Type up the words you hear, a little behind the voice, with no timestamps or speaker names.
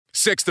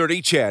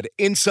630 CHED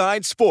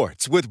Inside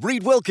Sports with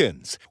Reed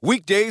Wilkins.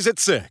 Weekdays at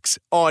 6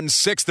 on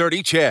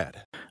 630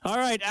 CHED. All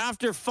right,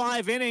 after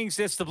 5 innings,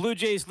 it's the Blue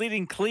Jays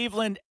leading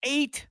Cleveland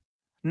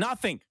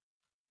 8-0.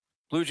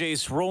 Blue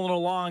Jays rolling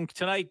along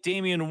tonight.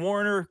 Damian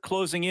Warner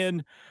closing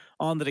in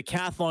on the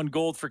decathlon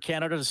gold for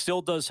Canada.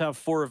 Still does have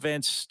 4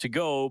 events to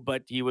go,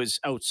 but he was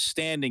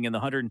outstanding in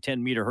the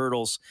 110-meter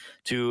hurdles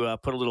to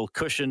put a little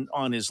cushion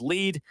on his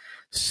lead.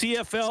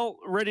 CFL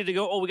ready to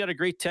go. Oh, we got a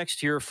great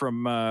text here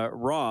from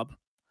Rob,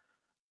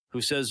 who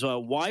says,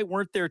 why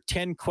weren't there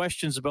 10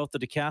 questions about the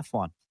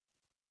decathlon?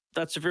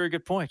 That's a very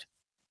good point.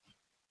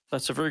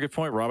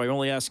 Rob. I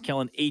only asked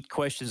Kellen 8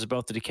 questions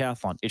about the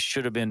decathlon. It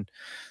should have been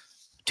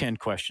 10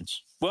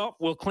 questions. Well,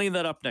 we'll clean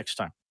that up next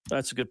time.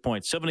 That's a good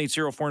point.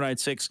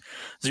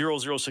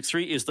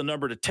 780-496-0063 is the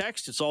number to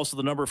text. It's also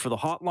the number for the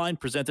hotline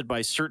presented by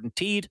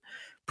CertainTeed,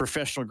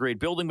 professional-grade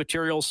building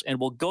materials. And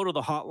we'll go to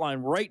the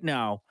hotline right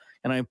now,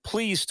 and I'm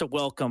pleased to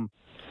welcome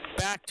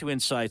back to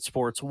Inside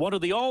Sports one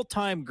of the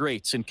all-time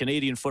greats in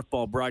Canadian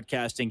football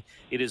broadcasting.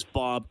 It is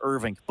Bob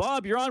Irving.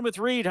 Bob, you're on with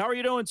Reed. How are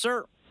you doing,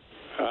 sir?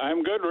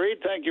 I'm good, Reed.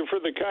 Thank you for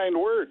the kind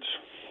words.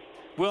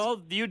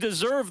 Well, you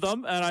deserve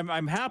them, and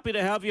I'm happy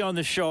to have you on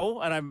the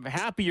show, and I'm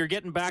happy you're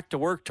getting back to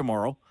work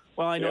tomorrow.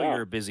 Well, I know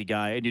you're a busy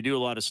guy, and you do a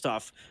lot of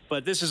stuff,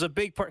 but this is a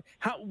big part.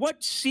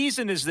 What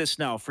season is this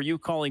now for you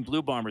calling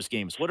Blue Bombers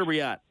games? What are we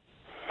at?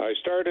 I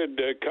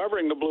started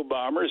covering the Blue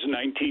Bombers in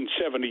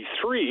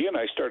 1973, and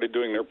I started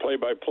doing their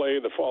play-by-play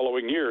the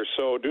following year.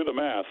 So do the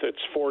math. It's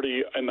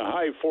 40 in the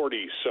high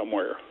 40s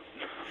somewhere.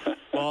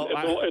 Well,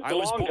 it's a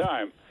long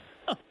time.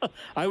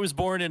 I was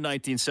born in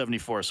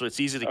 1974, so it's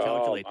easy to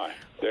calculate. Oh, my.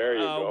 There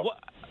you go.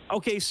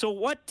 Okay,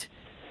 so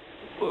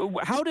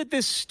how did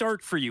this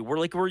start for you?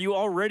 Were you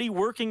already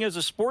working as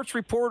a sports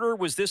reporter?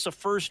 Was this a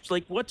first,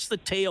 what's the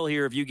tale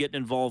here of you getting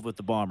involved with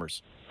the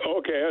Bombers?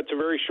 Okay, it's a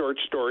very short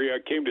story. I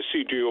came to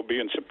CJOB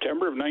in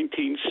September of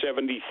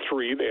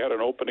 1973. They had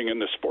an opening in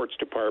the sports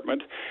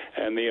department,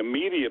 and they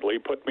immediately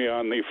put me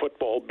on the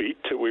football beat.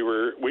 We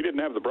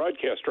didn't have the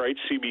broadcast rights.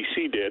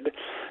 CBC did,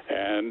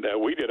 and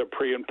we did a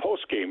pre- and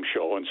post-game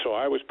show, and so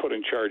I was put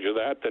in charge of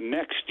that. The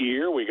next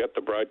year, we got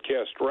the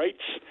broadcast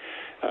rights.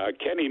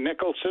 Kenny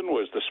Nicholson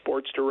was the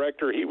sports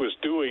director. He was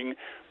doing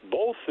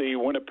both the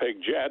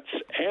Winnipeg Jets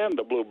and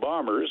the Blue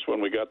Bombers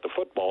when we got the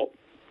football.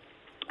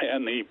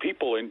 And the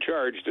people in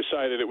charge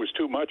decided it was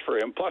too much for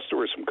him. Plus, there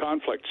were some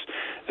conflicts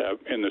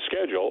in the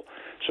schedule.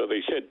 So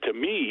they said to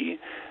me,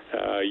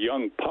 a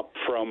young pup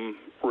from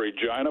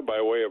Regina by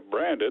way of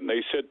Brandon,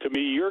 they said to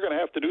me, you're going to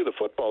have to do the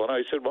football. And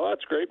I said, well,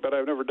 that's great, but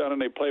I've never done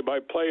any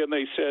play-by-play. And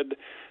they said,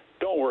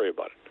 don't worry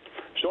about it.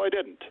 So I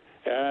didn't.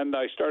 And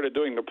I started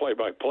doing the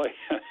play-by-play.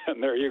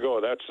 And there you go.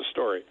 That's the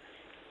story.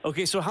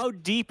 Okay, so how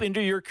deep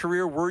into your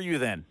career were you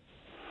then?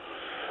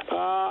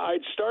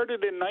 I'd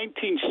started in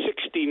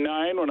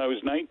 1969 when I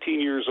was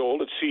 19 years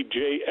old at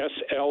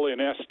CJSL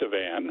in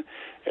Estevan,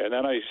 and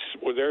then I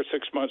was there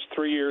 6 months,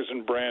 3 years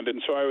in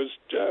Brandon, so I was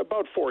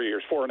about 4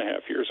 years,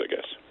 4.5 years, I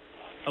guess.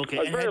 Okay,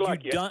 I was very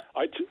lucky.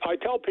 I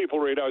tell people,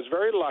 Reed, I was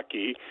very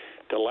lucky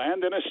to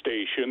land in a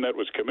station that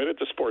was committed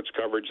to sports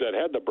coverage that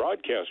had the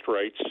broadcast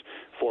rights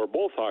for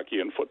both hockey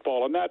and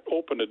football, and that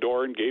opened a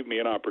door and gave me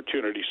an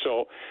opportunity.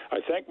 So I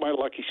thank my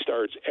lucky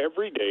stars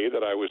every day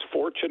that I was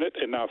fortunate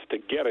enough to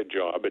get a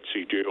job at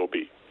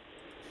CJOB.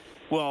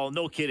 Well,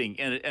 no kidding,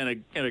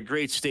 and a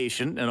great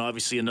station, and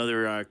obviously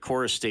another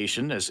chorus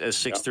station, as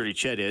 630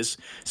 CHED is.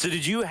 So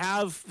did you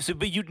have?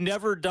 But you'd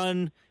never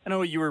done. I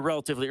know you were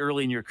relatively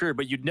early in your career,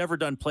 but you'd never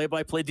done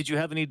play-by-play. Did you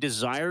have any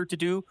desire to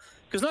do?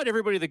 Because not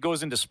everybody that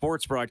goes into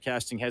sports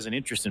broadcasting has an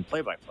interest in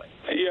play-by-play.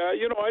 Yeah,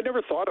 I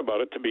never thought about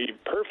it, to be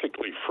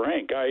perfectly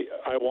frank. I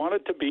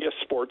wanted to be a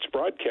sports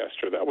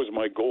broadcaster. That was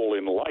my goal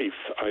in life,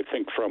 I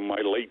think, from my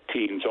late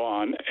teens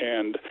on,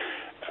 and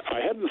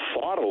I hadn't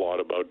thought a lot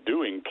about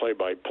doing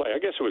play-by-play. I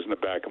guess it was in the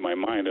back of my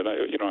mind, and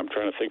I'm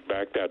trying to think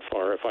back that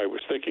far if I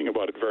was thinking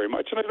about it very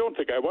much, and I don't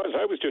think I was.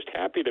 I was just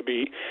happy to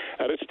be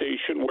at a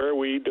station where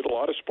we did a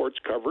lot of sports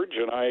coverage,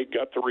 and I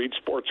got to read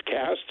sports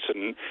casts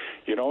and,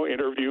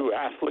 interview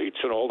athletes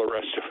and all the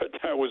rest of it.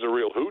 That was a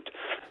real hoot.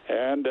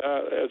 And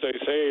as I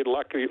say,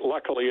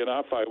 luckily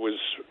enough, I was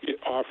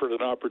offered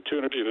an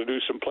opportunity to do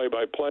some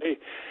play-by-play,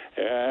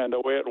 and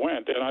away it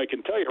went. And I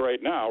can tell you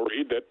right now,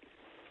 Reed, that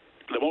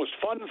the most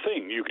fun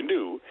thing you can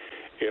do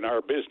in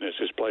our business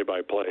is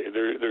play-by-play.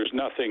 There's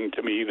nothing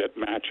to me that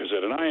matches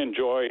it. And I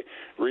enjoy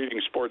reading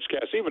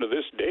sportscasts. Even to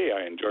this day,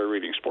 I enjoy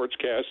reading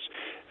sportscasts.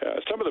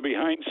 Some of the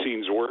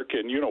behind-scenes work,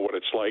 and you know what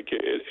it's like.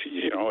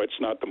 It's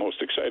not the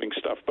most exciting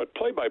stuff, but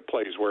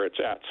play-by-play is where it's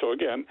at. So,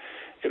 again,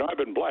 I've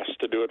been blessed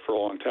to do it for a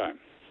long time.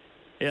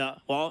 Yeah,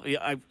 well,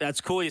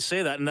 that's cool you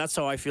say that, and that's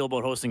how I feel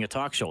about hosting a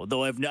talk show,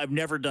 though I've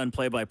never done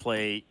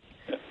play-by-play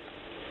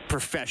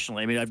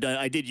professionally. I mean,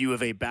 I did U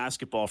of A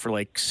basketball for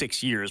like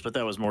 6 years, but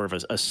that was more of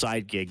a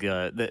side gig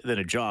than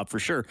a job for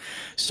sure.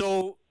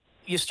 So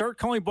you start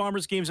calling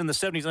Bombers games in the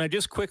 70s, and I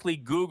just quickly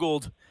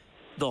Googled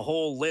the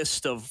whole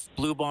list of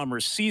Blue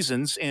Bombers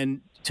seasons, and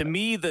to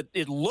me that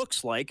it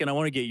looks like, and I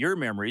want to get your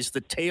memories,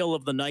 the tale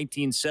of the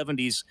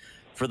 1970s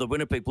for the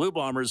Winnipeg Blue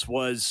Bombers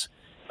was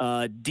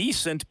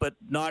decent, but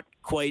not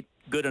quite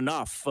good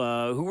enough.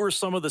 Who were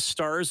some of the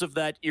stars of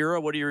that era?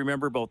 What do you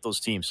remember about those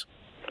teams?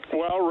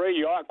 Well, Ray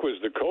Yawk was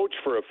the coach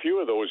for a few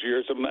of those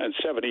years. In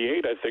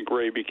 '78, I think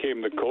Ray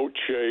became the coach.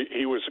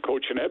 He was the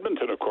coach in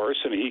Edmonton, of course,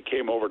 and he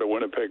came over to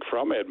Winnipeg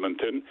from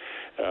Edmonton.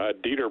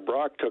 Dieter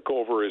Brock took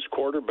over as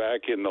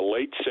quarterback in the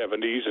late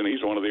 '70s, and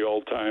he's one of the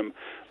all-time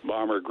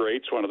Bomber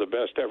greats, one of the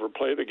best ever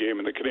play the game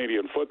in the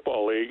Canadian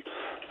Football League.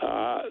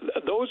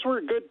 Those were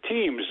good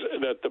teams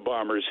that the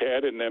Bombers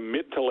had in the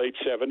mid to late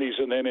 '70s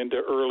and then into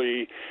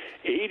early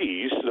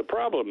 '80s. The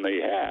problem they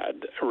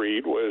had,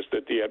 Reed, was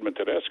that the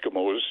Edmonton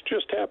Eskimos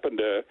just happened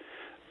to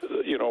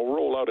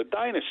roll out a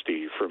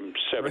dynasty from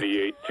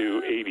 78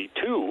 to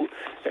 82,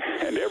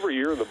 and every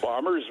year the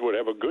Bombers would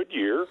have a good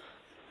year,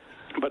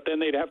 but then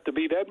they'd have to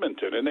beat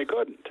Edmonton, and they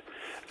couldn't.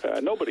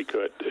 Nobody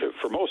could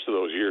for most of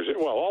those years.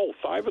 Well, all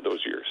 5 of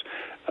those years.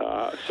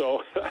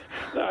 So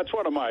that's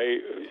one of my,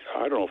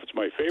 I don't know if it's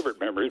my favorite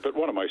memories, but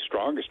one of my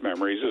strongest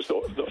memories is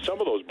some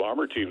of those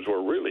Bomber teams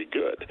were really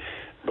good,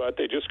 but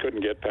they just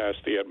couldn't get past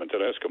the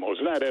Edmonton Eskimos.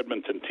 And that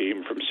Edmonton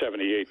team from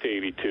 78 to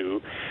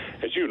 82,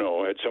 as you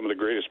know, had some of the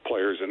greatest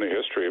players in the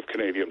history of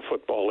Canadian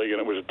Football League, and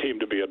it was a team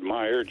to be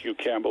admired. Hugh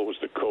Campbell was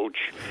the coach,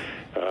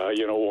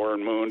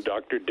 Warren Moon,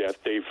 Dr.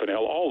 Death, Dave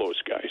Fennell, all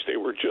those guys. They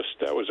were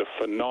that was a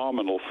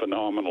phenomenal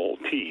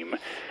team.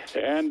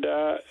 And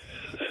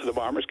the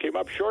Bombers came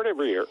up short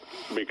every year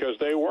because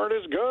they weren't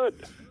as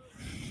good.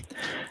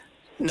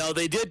 No,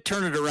 they did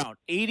turn it around,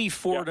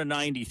 84 to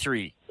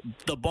 93.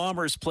 The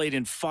Bombers played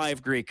in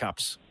 5 Grey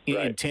Cups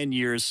in 10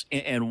 years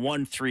and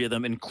won 3 of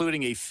them,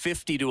 including a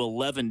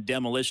 50-11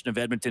 demolition of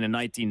Edmonton in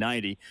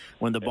 1990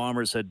 when the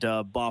Bombers had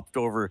bopped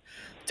over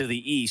to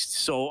the east.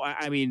 So,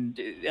 I mean,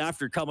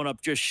 after coming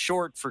up just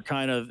short for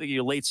kind of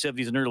late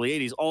 70s and early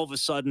 80s, all of a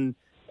sudden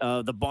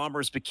the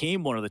Bombers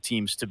became one of the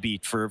teams to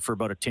beat for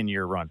about a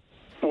 10-year run.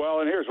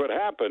 Well, and here's what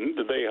happened.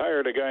 They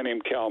hired a guy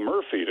named Cal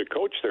Murphy to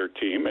coach their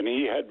team, and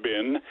he had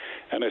been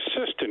an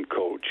assistant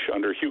coach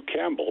under Hugh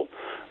Campbell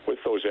with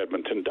those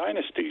Edmonton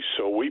dynasties.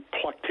 So we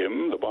plucked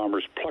him, the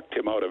Bombers plucked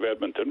him out of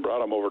Edmonton,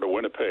 brought him over to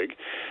Winnipeg,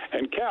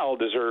 and Cal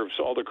deserves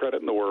all the credit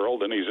in the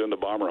world, and he's in the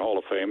Bomber Hall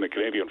of Fame, the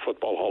Canadian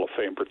Football Hall of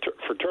Fame,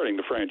 for turning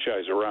the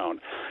franchise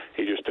around.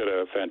 He just did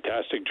a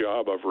fantastic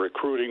job of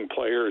recruiting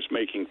players,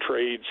 making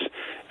trades,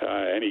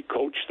 and he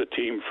coached the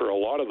team for a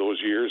lot of those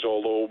years,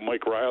 although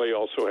Mike Riley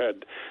also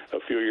had a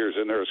few years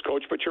in there as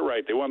coach. But you're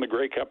right, they won the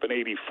Grey Cup in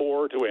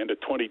 '84 to end a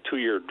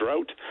 22-year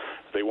drought.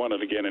 They won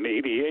it again in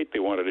 '88. They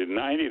won it in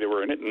 '90. They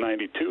were in it in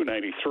 '92,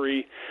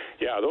 '93.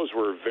 Yeah, those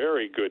were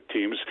very good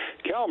teams.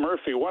 Cal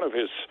Murphy, one of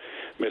his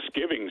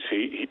misgivings,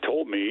 he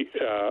told me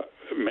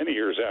many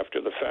years after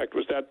the fact,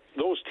 was that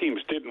those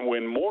teams didn't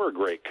win more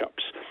Grey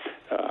Cups.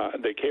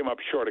 They came up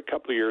short a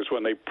couple of years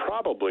when they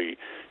probably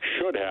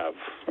should have,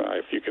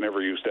 if you can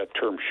ever use that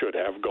term, should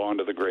have gone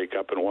to the Grey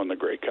Cup and won the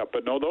Grey Cup.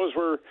 But no, those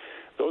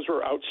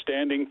were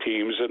outstanding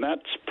teams, and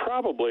that's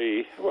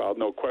probably, well,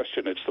 no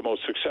question, it's the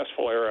most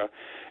successful era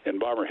in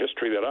Bomber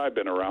history that I've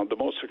been around. The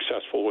most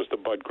successful was the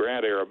Bud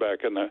Grant era back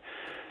in the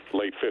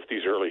late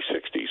 50s, early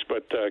 60s.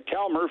 But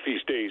Cal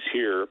Murphy's days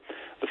here,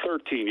 the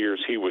 13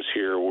 years he was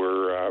here,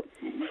 were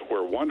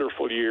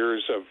wonderful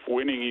years of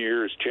winning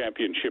years,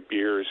 championship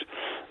years,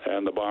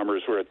 and the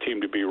Bombers were a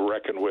team to be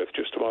reckoned with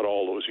just about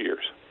all those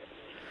years.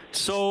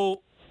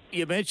 So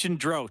you mentioned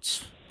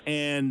droughts,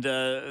 and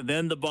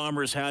then the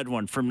Bombers had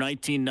one from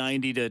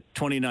 1990 to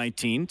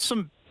 2019.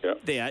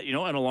 They had, and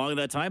along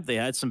that time, they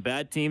had some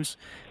bad teams.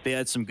 They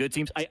had some good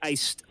teams.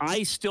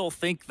 I still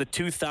think the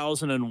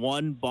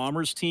 2001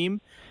 Bombers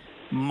team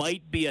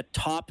might be a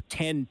top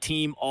 10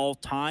 team all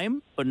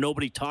time, but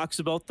nobody talks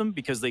about them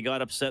because they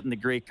got upset in the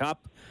Grey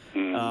Cup.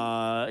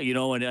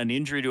 And an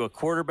injury to a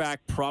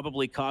quarterback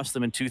probably cost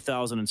them in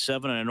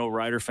 2007. And I know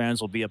Rider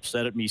fans will be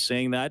upset at me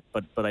saying that,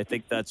 but I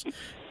think that's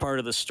part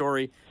of the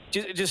story.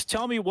 Just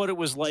tell me what it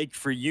was like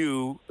for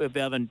you,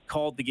 having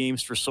called the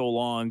games for so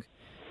long,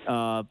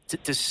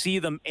 to see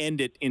them end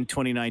it in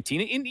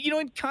 2019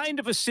 in kind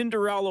of a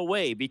Cinderella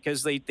way,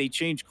 because they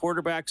changed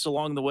quarterbacks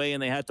along the way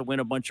and they had to win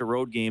a bunch of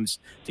road games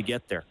to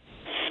get there.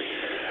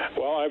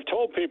 Well, I've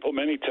told people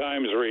many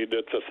times, Reed,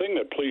 that the thing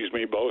that pleased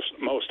me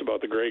most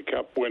about the Grey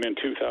Cup win in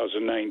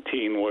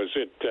 2019 was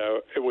it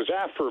was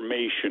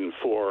affirmation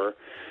for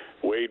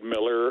Wade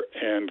Miller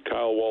and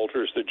Kyle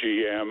Walters, the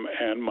GM,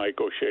 and Mike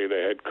O'Shea,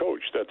 the head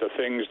coach, that the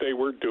things they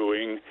were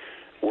doing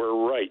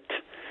were right.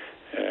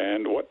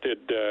 And what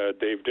did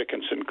Dave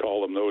Dickinson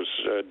call them, those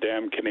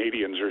damn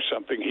Canadians or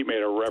something? He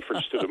made a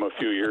reference to them a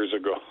few years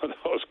ago,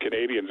 those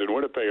Canadians in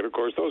Winnipeg. And, of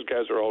course, those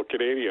guys are all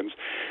Canadians.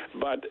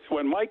 But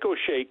when Mike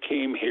O'Shea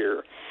came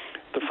here,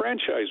 the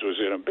franchise was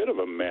in a bit of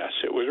a mess.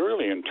 It was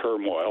really in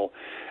turmoil.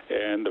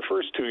 And the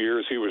first 2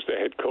 years he was the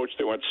head coach,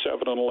 they went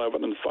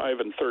 7-11 and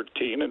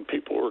 5-13, and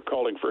people were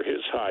calling for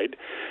his hide.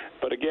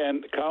 But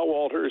again, Kyle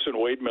Walters and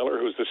Wade Miller,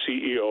 who's the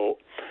CEO,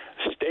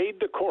 stayed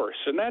the course.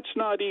 And that's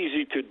not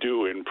easy to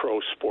do in pro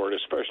sport,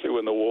 especially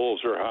when the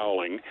wolves are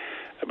howling.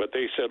 But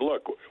they said,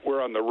 look,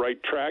 we're on the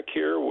right track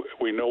here.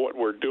 We know what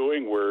we're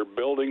doing. We're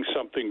building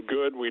something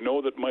good. We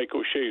know that Mike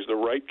O'Shea is the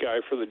right guy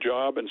for the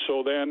job. And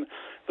so then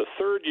the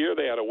third year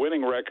they had a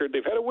winning record.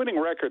 They've had a winning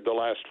record the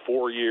last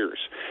 4 years.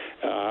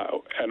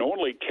 And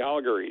only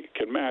Calgary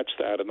can match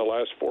that in the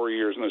last 4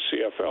 years in the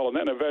CFL. And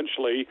then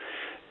eventually,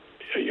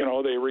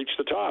 they reached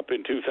the top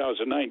in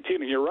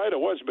 2019. And you're right, it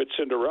was a bit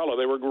Cinderella.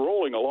 They were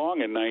rolling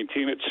along in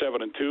 19 at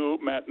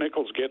 7-2. Matt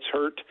Nichols gets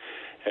hurt,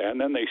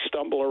 and then they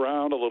stumble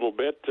around a little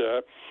bit.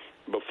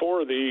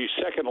 Before the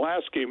second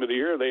last game of the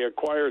year, they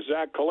acquire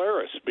Zach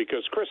Collaros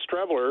because Chris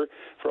Streveler,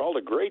 for all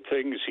the great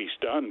things he's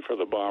done for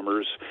the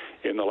Bombers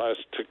in the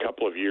last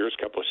couple of years,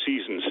 couple of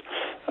seasons,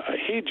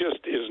 he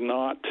just is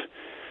not,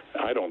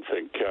 I don't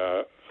think,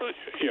 a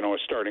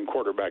starting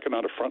quarterback and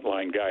not a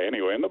frontline guy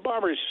anyway. And the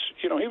Bombers,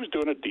 he was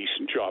doing a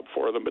decent job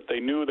for them, but they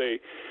knew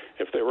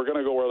if they were going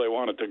to go where they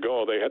wanted to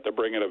go, they had to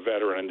bring in a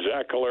veteran. And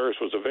Zach Collaros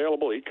was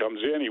available. He comes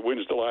in. He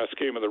wins the last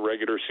game of the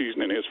regular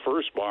season in his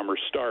first Bomber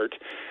start.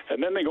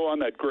 And then they go on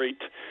that great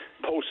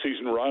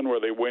postseason run where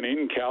they win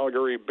in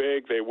Calgary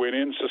big. They win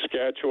in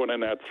Saskatchewan in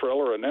that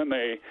thriller. And then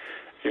they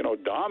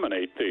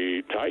dominate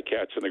the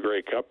Ticats in the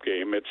Grey Cup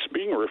game. It's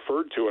being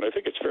referred to, and I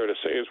think it's fair to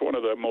say, as one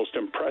of the most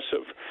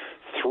impressive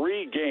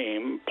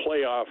three-game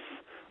playoff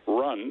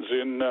runs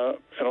in a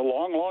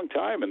long, long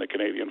time in the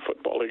Canadian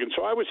Football League. And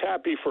so I was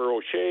happy for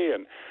O'Shea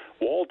and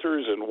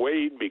Walters and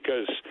Wade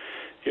because,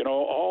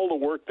 all the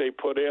work they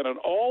put in and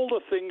all the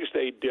things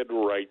they did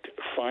right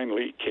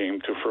finally came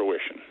to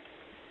fruition.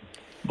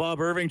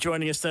 Bob Irving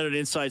joining us tonight at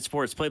Inside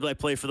Sports,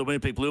 play-by-play for the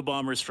Winnipeg Blue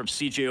Bombers from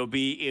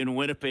CJOB in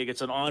Winnipeg.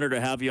 It's an honor to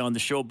have you on the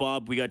show,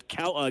 Bob. We got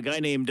a guy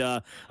named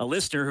a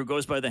listener who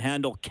goes by the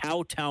handle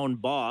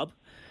Cowtown Bob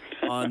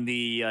on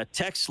the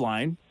text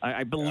line.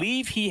 I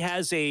believe he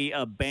has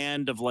a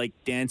band of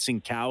dancing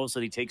cows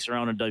that he takes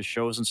around and does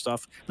shows and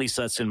stuff. At least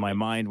that's in my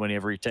mind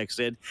whenever he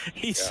texted.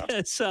 He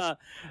says,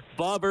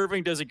 Bob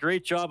Irving does a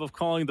great job of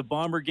calling the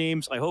Bomber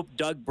games. I hope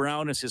Doug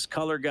Brown is his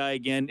color guy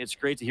again. It's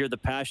great to hear the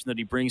passion that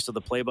he brings to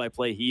the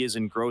play-by-play. He is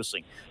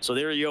engrossing. So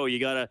there you go. You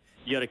got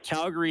a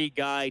Calgary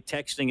guy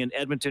texting an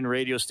Edmonton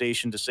radio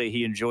station to say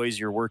he enjoys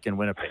your work in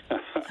Winnipeg.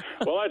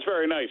 Well, that's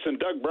very nice. And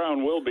Doug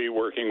Brown will be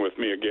working with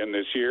me again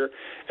this year.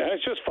 And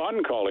it's just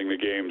fun calling the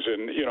games.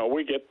 And,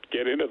 we get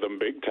into them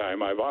big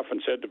time. I've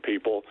often said to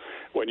people,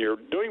 when you're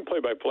doing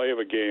play-by-play of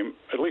a game,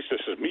 at least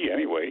this is me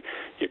anyway,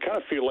 you kind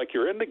of feel like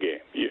you're in the game.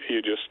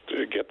 You just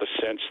get the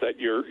sense that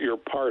you're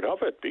part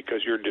of it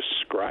because you're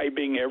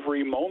describing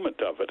every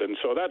moment of it. And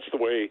so that's the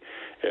way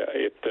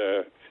it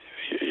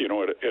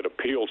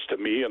appeals to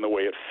me and the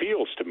way it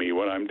feels to me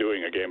when I'm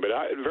doing a game. But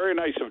very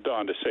nice of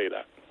Don to say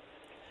that.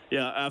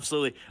 Yeah,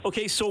 absolutely.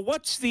 Okay, so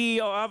what's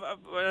the I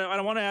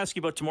want to ask you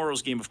about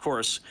tomorrow's game, of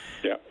course.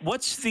 Yeah.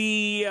 What's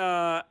the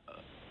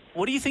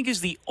what do you think is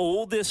the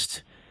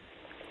oldest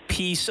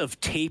piece of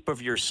tape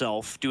of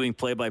yourself doing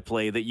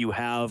play-by-play that you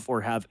have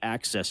or have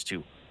access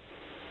to?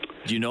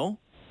 Do you know?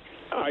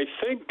 I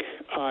think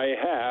I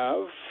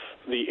have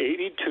the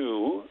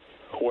 82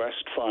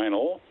 West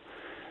Final,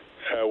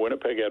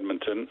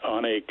 Winnipeg-Edmonton,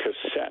 on a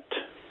cassette.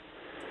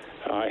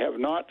 I have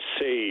not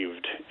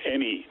saved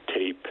any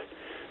tape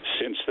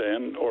since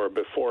then or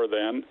before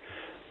then.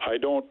 I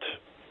don't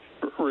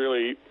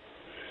really,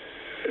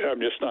 I'm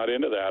just not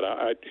into that.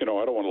 I don't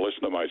want to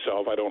listen to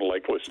myself. I don't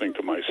like listening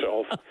to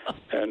myself.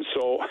 And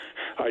so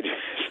I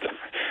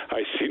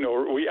see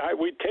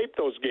we taped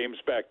those games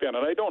back then,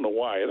 and I don't know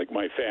why. I think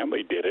my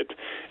family did it.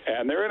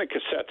 And they're in a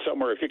cassette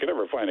somewhere. If you could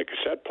ever find a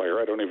cassette player,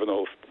 I don't even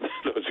know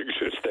if those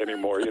exist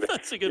anymore.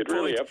 That's a good point. You'd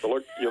really have to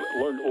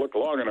look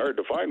long and hard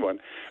to find one.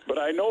 But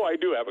I know I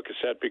do have a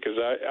cassette because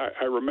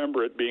I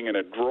remember it being in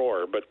a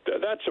drawer. But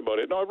that's about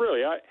it. No,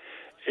 really,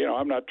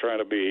 I'm not trying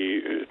to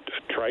be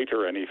trite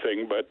or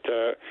anything, but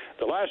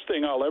the last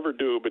thing I'll ever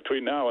do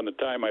between now and the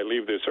time I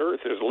leave this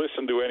earth is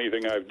listen to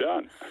anything I've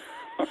done.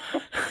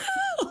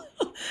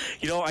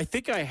 I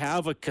think I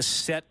have a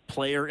cassette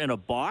player in a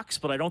box,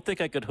 but I don't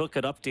think I could hook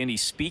it up to any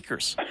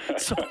speakers.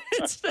 So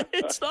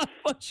it's not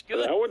much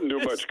good. That wouldn't do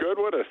much good,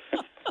 would it?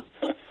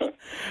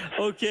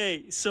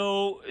 Okay,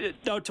 so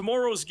now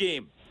tomorrow's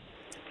game.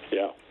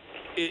 Yeah.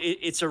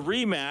 It's a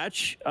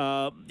rematch.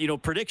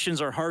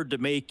 Predictions are hard to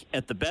make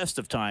at the best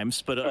of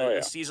times, but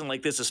a season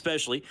like this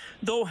especially,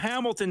 though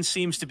Hamilton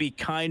seems to be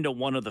kind of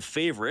one of the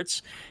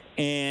favorites.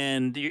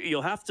 And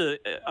you'll have to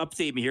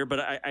update me here,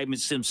 but I'm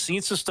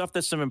seeing some stuff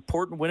that some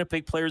important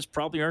Winnipeg players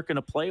probably aren't going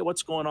to play.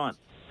 What's going on?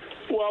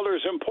 Well,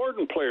 there's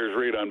important players,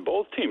 Reed, on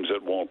both teams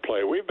that won't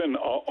play. We've been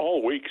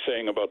all week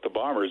saying about the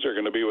Bombers they're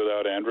going to be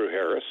without Andrew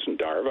Harris and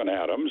Darvin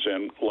Adams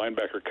and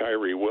linebacker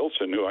Kyrie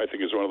Wilson, who I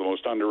think is one of the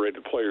most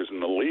underrated players in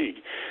the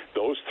league.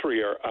 Those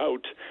three are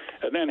out.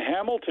 And then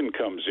Hamilton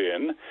comes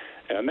in,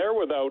 and they're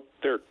without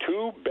their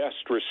two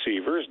best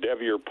receivers,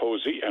 Devier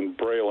Posey and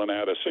Braylon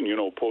Addison. You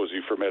know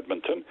Posey from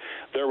Edmonton.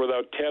 They're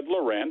without Ted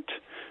Laurent,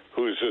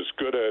 who's as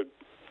good a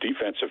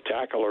defensive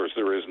tackler as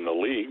there is in the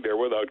league. They're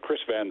without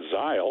Chris Van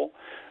Zyl,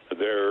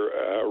 their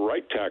right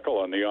right tackle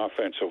on the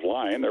offensive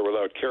line. They're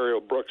without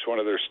Carriel Brooks, one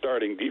of their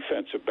starting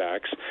defensive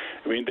backs.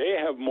 I mean, they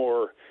have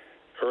more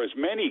or as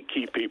many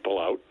key people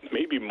out,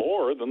 maybe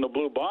more than the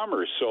Blue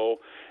Bombers. So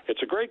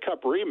it's a Grey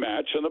Cup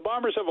rematch, and the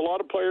Bombers have a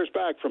lot of players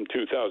back from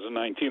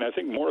 2019, I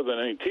think more than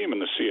any team in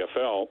the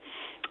CFL.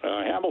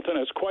 Hamilton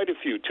has quite a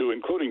few, too,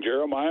 including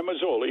Jeremiah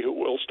Mazzoli, who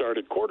will start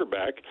at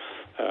quarterback.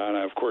 And,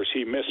 of course,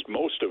 he missed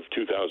most of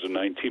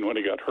 2019 when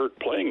he got hurt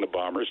playing the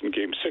Bombers in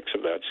Game 6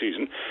 of that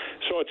season.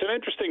 So it's an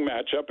interesting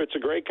matchup. It's a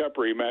Grey Cup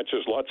rematch.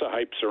 There's lots of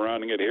hype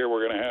surrounding it here.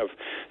 We're going to have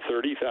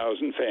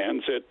 30,000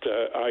 fans at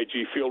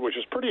IG Field, which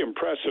is pretty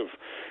impressive,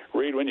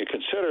 Reed, when you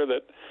consider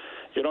that,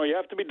 you know, you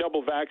have to be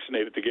double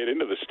vaccinated to get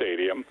into the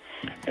stadium.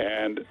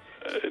 And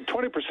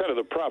 20% of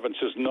the province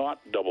is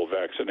not double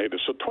vaccinated.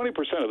 So 20%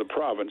 of the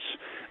province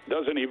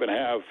doesn't even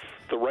have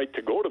the right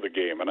to go to the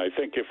game. And I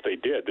think if they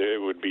did,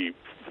 it would be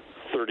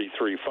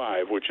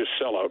 33-5, which is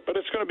sellout. But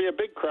it's going to be a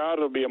big crowd.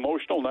 It'll be an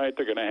emotional night.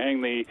 They're going to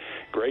hang the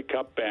Grey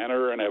Cup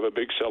banner and have a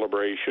big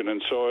celebration.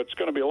 And so it's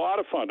going to be a lot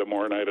of fun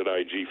tomorrow night at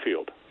IG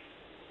Field.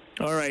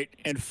 All right.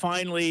 And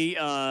finally,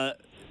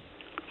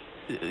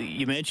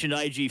 you mentioned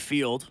IG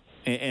Field,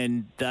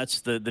 and that's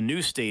the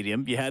new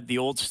stadium. You had the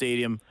old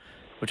stadium,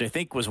 which I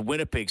think was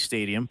Winnipeg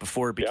Stadium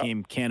before it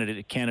became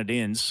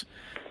Canadiens.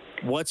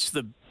 What's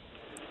the,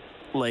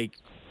 like,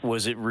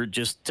 was it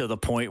just to the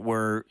point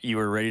where you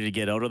were ready to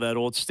get out of that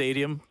old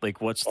stadium? Like,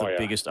 what's the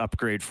biggest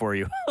upgrade for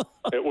you?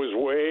 It was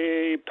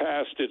way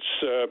past its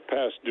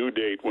past due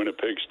date.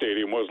 Winnipeg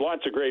Stadium was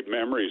lots of great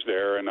memories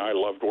there, and I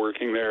loved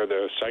working there.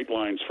 The sight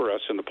lines for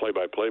us in the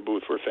play-by-play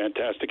booth were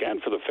fantastic,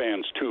 and for the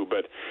fans too.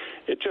 But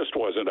it just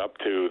wasn't up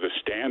to the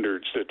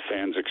standards that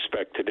fans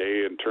expect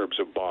today in terms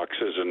of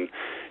boxes and,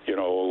 you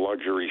know,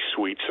 luxury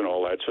suites and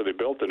all that. So they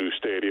built a new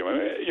stadium,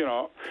 and you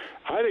know,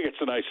 I think it's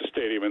the nicest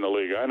stadium in the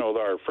league. I know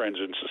that our friends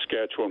in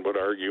Saskatchewan would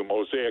argue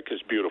Mosaic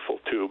is beautiful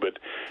too, but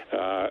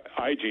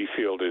IG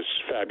Field is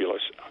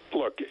fabulous.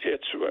 Look,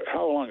 it's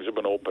how long has it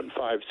been open?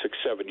 5, 6,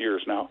 7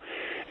 years now.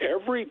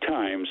 Every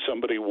time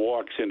somebody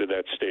walks into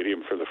that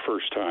stadium for the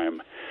first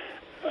time,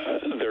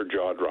 their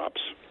jaw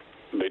drops.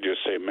 They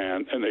just say,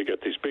 man, and they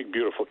get these big,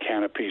 beautiful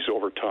canopies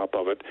over top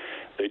of it.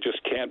 They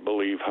just can't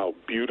believe how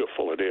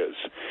beautiful it is.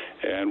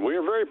 And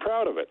we're very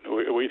proud of it.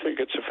 We think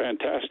it's a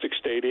fantastic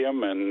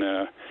stadium,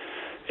 and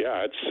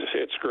yeah,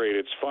 it's great.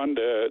 It's fun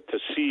to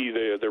see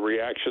the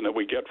reaction that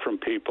we get from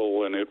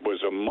people, and it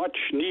was a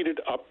much-needed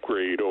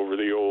upgrade over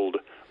the old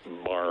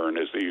barn,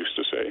 as they used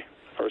to say,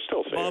 or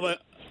still say. Bob,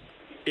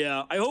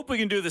 yeah, I hope we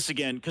can do this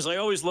again, because I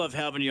always love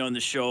having you on the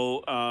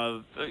show.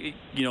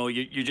 You know,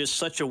 you're just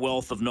such a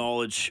wealth of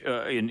knowledge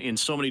in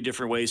so many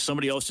different ways.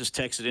 Somebody else just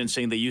texted in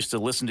saying they used to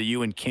listen to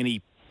you and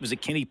Kenny. Was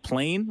it Kenny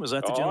Plain? Was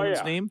that the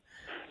gentleman's name?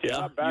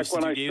 Yeah, back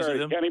when I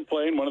started, Kenny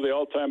Plain, one of the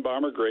all-time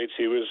Bomber greats,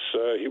 he was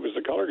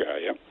the color guy,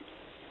 yeah.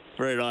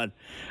 Right on.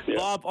 Yeah.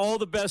 Bob, all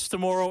the best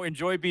tomorrow.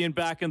 Enjoy being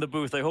back in the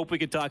booth. I hope we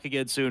can talk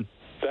again soon.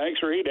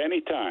 Thanks, Reed.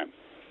 Anytime.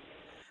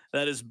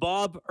 That is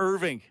Bob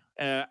Irving.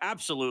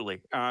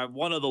 Absolutely.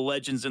 One of the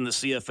legends in the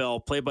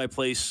CFL,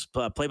 play-by-play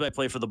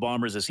for the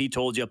Bombers, as he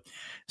told you,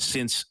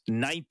 since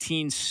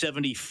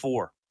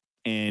 1974.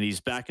 And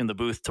he's back in the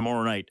booth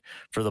tomorrow night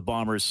for the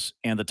Bombers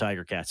and the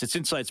Tiger Cats. It's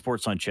Inside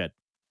Sports on Ched.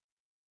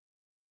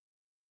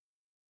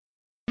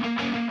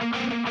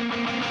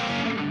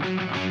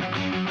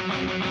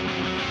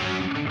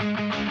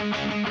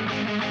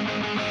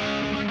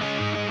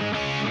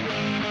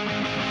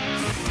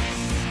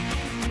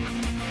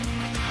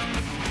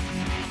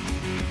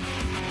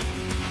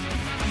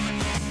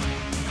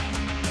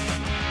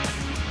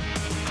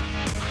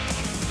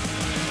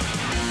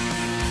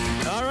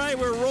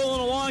 We're rolling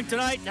along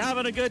tonight,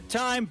 having a good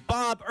time.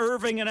 Bob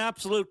Irving, an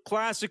absolute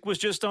classic, was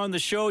just on the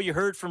show. You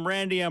heard from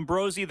Randy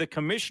Ambrosie, the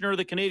commissioner of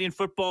the Canadian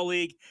Football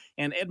League,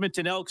 and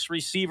Edmonton Elks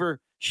receiver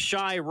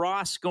Shai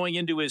Ross going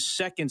into his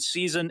second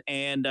season,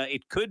 and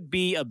it could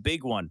be a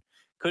big one.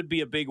 Could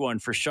be a big one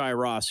for Shai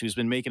Ross, who's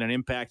been making an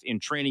impact in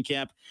training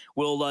camp.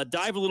 We'll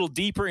dive a little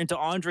deeper into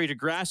Andre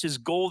Degrasse's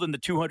gold in the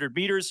 200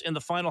 meters in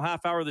the final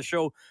half hour of the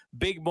show.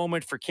 Big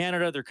moment for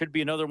Canada. There could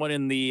be another one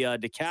in the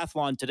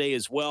decathlon today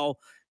as well.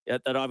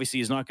 That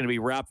obviously is not going to be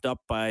wrapped up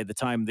by the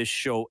time this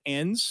show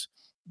ends,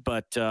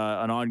 but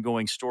an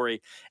ongoing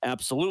story,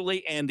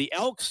 absolutely. And the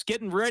Elks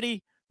getting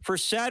ready for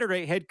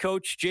Saturday. Head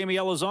coach Jamie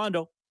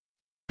Elizondo.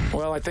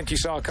 Well, I think you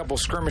saw a couple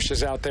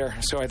skirmishes out there,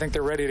 so I think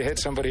they're ready to hit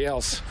somebody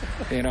else.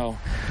 You know,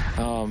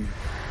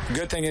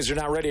 good thing is they're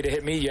not ready to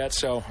hit me yet,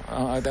 so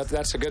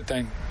that's a good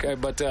thing. Okay,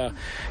 but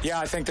yeah,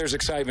 I think there's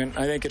excitement.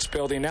 I think it's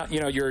building. Now, you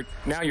know, you're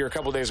a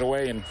couple days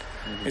away, and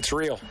it's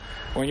real.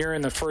 When you're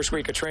in the first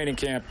week of training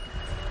camp,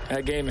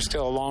 that game is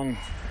still a long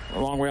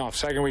way off.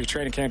 Second week of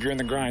training camp, you're in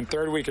the grind.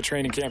 Third week of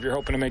training camp, you're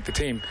hoping to make the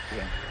team.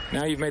 Yeah.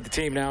 Now you've made the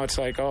team. Now it's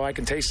like, oh, I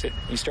can taste it.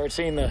 You start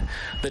seeing the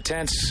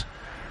tents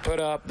put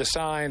up, the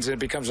signs, and it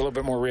becomes a little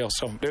bit more real.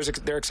 So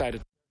they're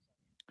excited.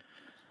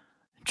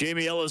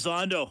 Jamie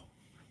Elizondo,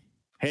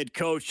 head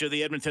coach of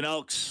the Edmonton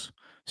Elks.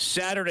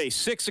 Saturday,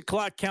 6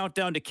 o'clock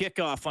countdown to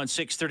kickoff on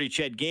 6:30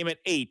 Ched. Game at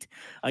 8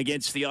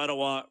 against the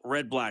Ottawa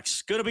Red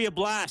Blacks. Going to be a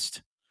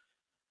blast.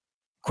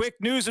 Quick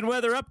news and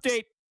weather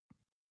update.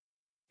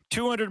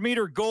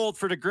 200-meter gold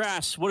for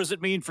Degrasse. What does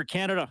it mean for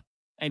Canada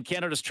and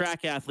Canada's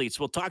track athletes?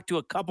 We'll talk to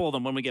a couple of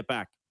them when we get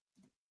back.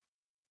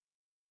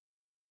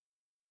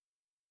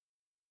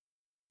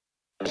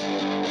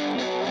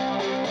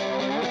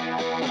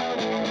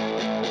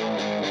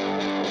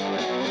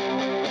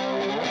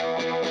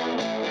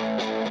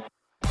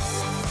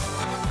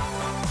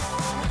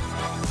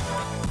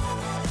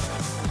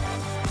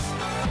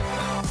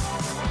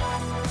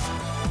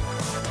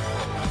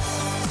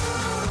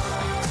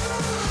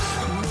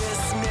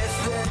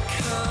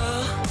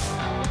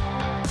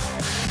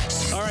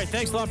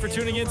 Thanks a lot for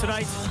tuning in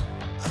tonight.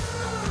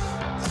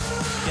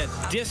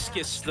 Yeah,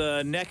 discus,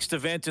 the next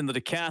event in the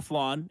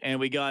decathlon, and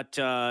we got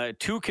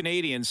two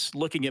Canadians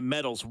looking at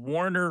medals.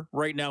 Warner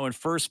right now in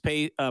first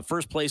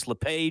place,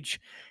 LePage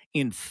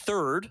in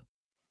third,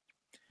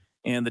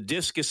 and the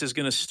discus is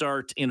going to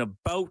start in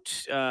about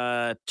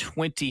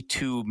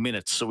 22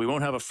 minutes. So we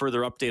won't have a further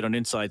update on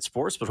Inside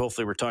Sports, but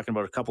hopefully we're talking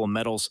about a couple of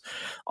medals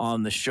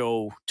on the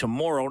show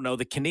tomorrow. Now,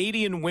 the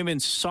Canadian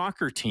women's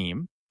soccer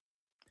team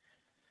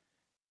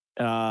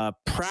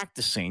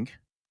practicing,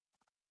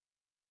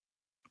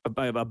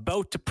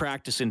 about to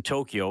practice in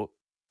Tokyo.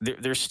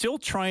 They're still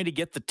trying to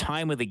get the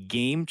time of the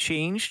game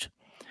changed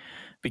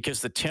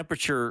because the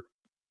temperature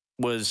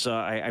was,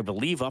 I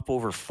believe, up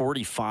over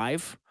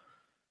 45.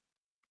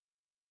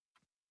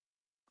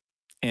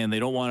 And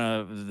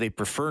they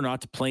prefer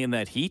not to play in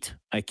that heat.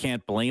 I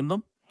can't blame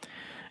them.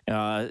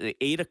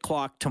 8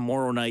 o'clock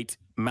tomorrow night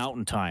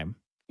Mountain Time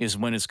is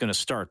when it's going to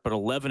start, but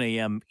 11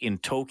 a.m. in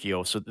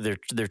Tokyo. So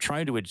they're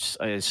trying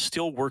to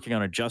still working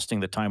on adjusting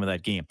the time of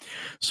that game.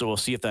 So we'll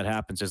see if that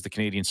happens as the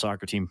Canadian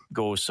soccer team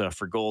goes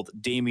for gold.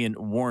 Damian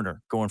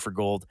Warner going for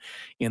gold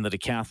in the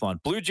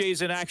decathlon. Blue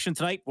Jays in action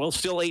tonight. Well,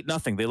 still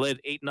 8-0. They led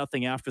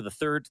 8-0 after the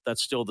third.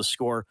 That's still the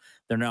score.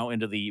 They're now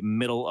into the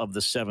middle of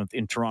the seventh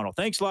in Toronto.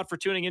 Thanks a lot for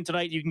tuning in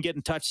tonight. You can get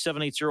in touch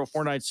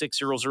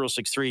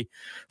 780-496-0063.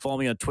 Follow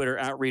me on Twitter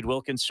at Reid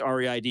Wilkins,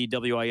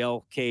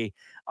 ReidWilkins.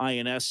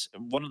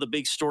 One of the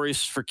big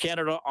stories for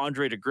Canada,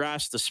 Andre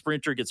Degrasse, the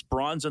sprinter, gets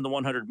bronze in the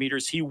 100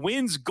 meters. He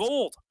wins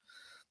gold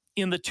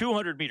in the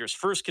 200 meters.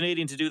 First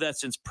Canadian to do that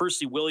since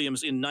Percy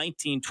Williams in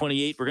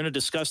 1928. We're going to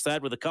discuss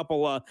that with a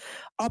couple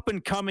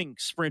up-and-coming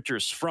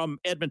sprinters from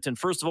Edmonton.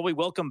 First of all, we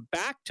welcome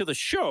back to the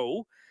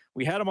show.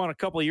 We had him on a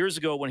couple of years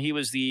ago when he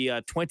was the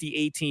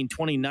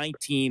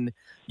 2018-2019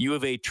 U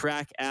of A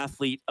Track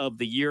Athlete of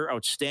the Year.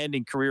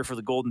 Outstanding career for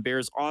the Golden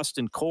Bears.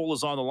 Austin Cole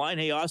is on the line.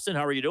 Hey, Austin,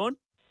 how are you doing?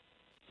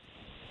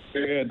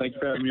 Good. Thanks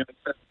for having me on.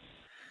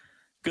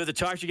 Good to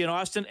talk to you again,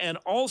 Austin. And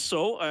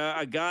also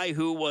a guy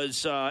who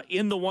was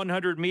in the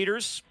 100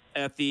 meters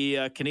at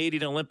the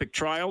Canadian Olympic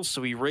trials.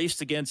 So he raced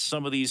against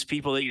some of these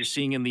people that you're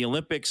seeing in the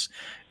Olympics.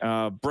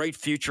 Bright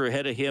future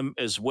ahead of him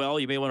as well.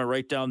 You may want to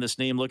write down this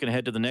name looking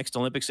ahead to the next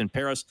Olympics in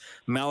Paris.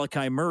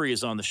 Malachi Murray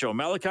is on the show.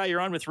 Malachi, you're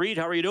on with Reid.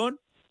 How are you doing?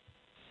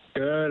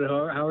 Good.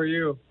 How are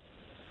you?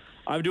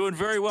 I'm doing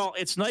very well.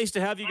 It's nice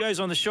to have you guys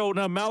on the show.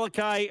 Now,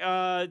 Malachi,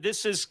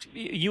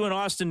 you and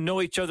Austin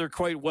know each other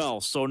quite well,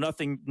 so not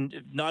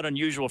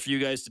unusual for you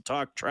guys to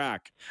talk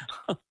track.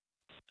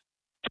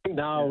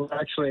 No, we're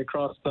actually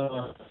across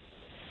the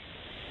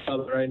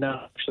other right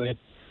now, actually.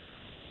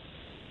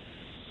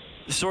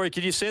 Sorry,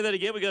 could you say that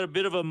again? We got a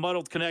bit of a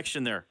muddled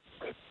connection there.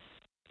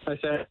 I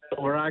said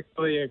we're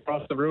actually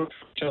across the room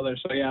from each other,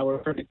 so yeah, we're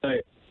pretty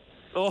tight.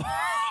 Oh,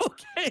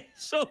 okay.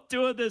 So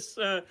doing this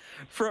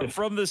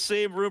from the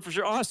same room for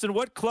sure. Austin,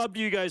 what club do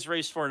you guys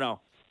race for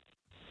now?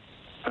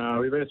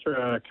 We race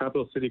for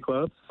Capital City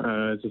Club.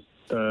 Just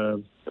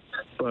doing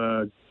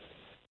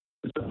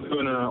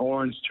an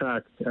orange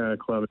track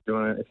club.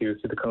 If you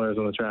see the colors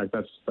on the track,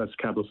 that's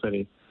Capital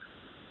City.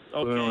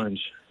 Okay. Blue and orange.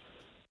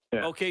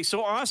 Yeah. Okay,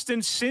 so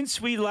Austin,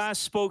 since we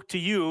last spoke to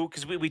you,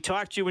 because we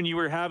talked to you when you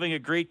were having a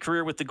great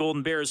career with the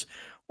Golden Bears,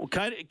 well,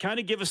 kind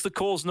of give us the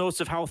Coles notes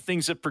of how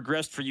things have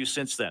progressed for you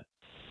since then.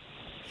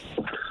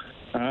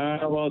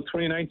 Well,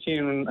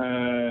 2019,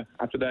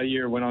 after that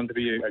year, went on to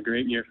be a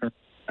great year for me.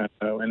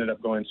 Ended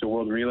up going to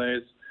World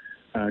Relays,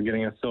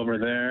 getting a silver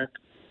there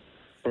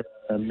for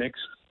a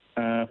mixed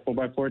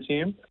 4x4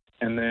 team,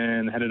 and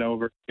then headed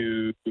over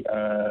to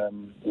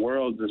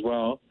Worlds as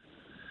well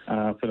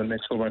for the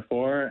mixed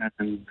 4x4,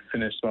 and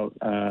finished about,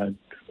 I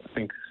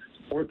think,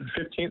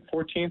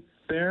 14th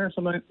there,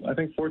 something. I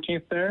think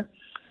 14th there.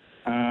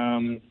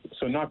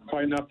 So not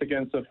quite enough to get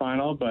into the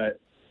final, but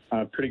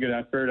pretty good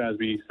effort as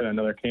we set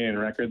another Canadian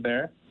record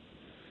there.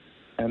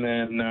 And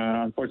then,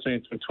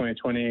 unfortunately, in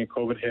 2020,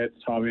 COVID hit,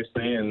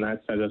 obviously, and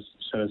that set us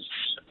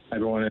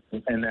everyone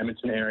in the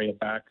Edmonton area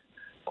back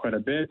quite a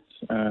bit.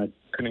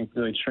 Couldn't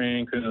really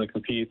train, couldn't really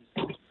compete.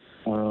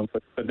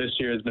 But this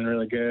year has been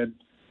really good,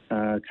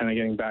 kind of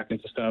getting back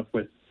into stuff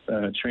with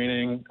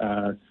training,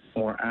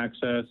 more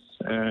access,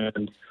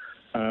 and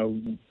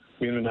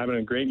we've been having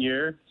a great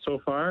year so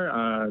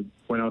far.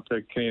 Went out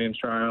to Canadian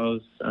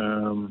trials,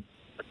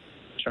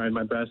 tried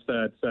my best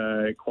at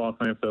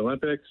qualifying for the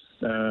Olympics.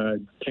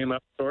 Came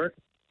up short,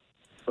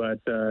 but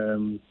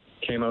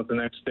came out the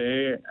next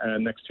day.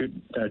 Next 2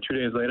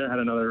 days later, had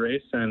another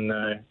race and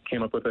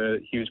came up with a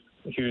huge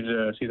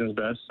season's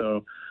best.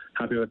 So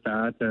happy with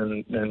that,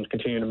 and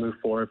continue to move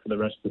forward for the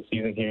rest of the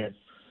season here.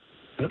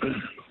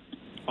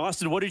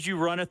 Austin, what did you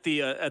run at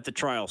the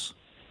trials?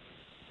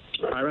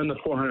 I ran the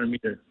 400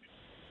 meter.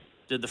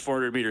 Did the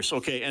 400 meters.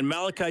 Okay. And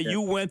Malachi,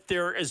 you went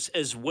there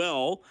as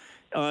well.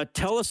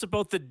 Tell us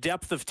about the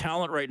depth of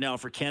talent right now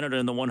for Canada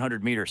in the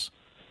 100 meters.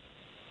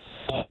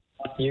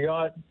 You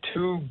got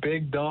two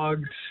big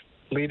dogs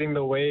leading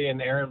the way in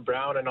Aaron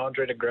Brown and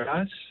Andre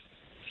Degrasse.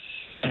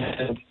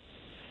 And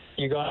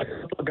you got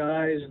a couple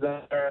guys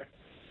that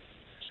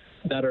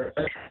are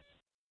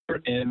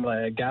in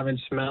like Gavin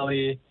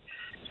Smelly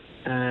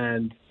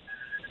and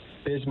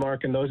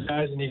Bismarck and those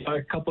guys. And you got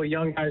a couple of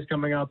young guys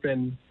coming up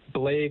in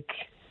Blake,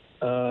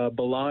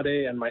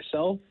 Belade, and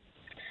myself.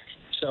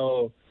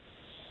 So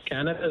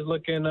Canada's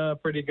looking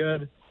pretty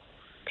good,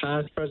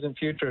 past, present,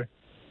 future.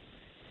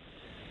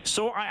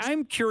 So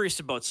I'm curious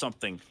about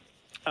something.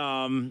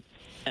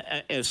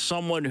 As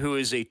someone who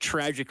is a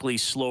tragically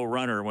slow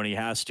runner when he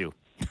has to,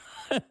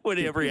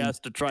 whenever he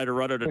has to try to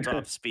run at a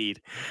top speed.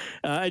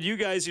 And you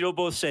guys,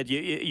 both said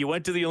you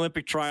went to the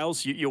Olympic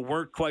trials. You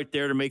weren't quite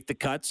there to make the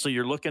cut, so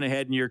you're looking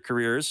ahead in your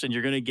careers, and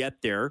you're going to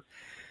get there.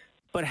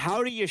 But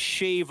how do you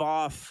shave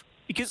off?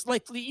 Because,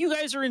 like, you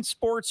guys are in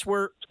sports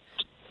where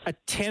a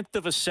tenth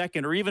of a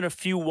second or even a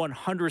few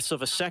 100ths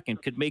of a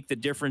second could make the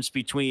difference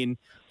between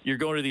you're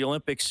going to the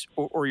Olympics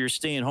or you're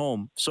staying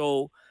home.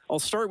 So I'll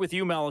start with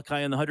you,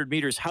 Malachi, in the 100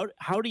 meters.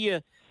 How do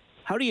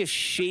you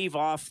shave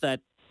off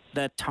that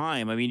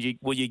time? I mean,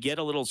 will you get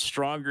a little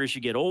stronger as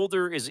you get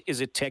older? Is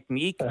it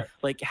technique?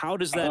 Like, how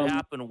does that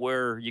happen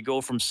where you go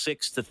from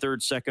sixth to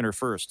third, second, or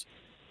first?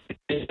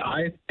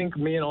 I think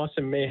me and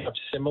Austin may have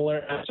similar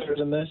answers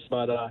in this,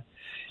 but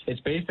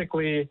it's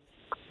basically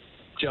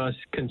just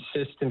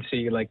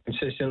consistency, like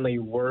consistently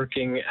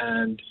working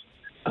and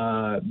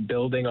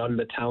building on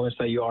the talents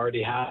that you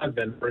already have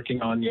and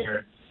working on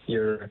your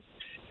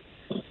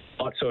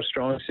not so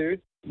strong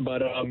suit.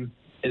 But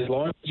as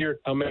long as you're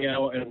coming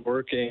out and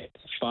working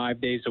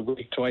 5 days a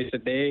week, twice a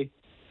day,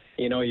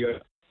 you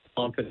have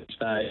confidence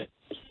that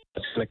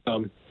it's going to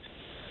come.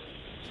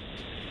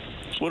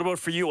 What about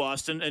for you,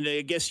 Austin? And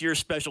I guess your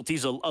specialty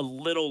is a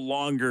little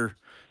longer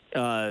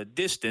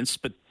distance,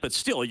 but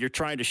still, you're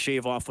trying to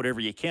shave off whatever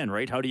you can,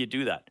 right? How do you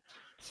do that?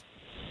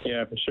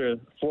 Yeah, for sure.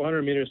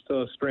 400 meters is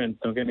still a sprint,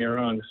 don't get me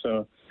wrong.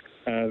 So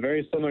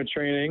very similar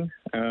training.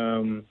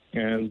 And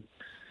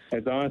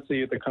it's honestly,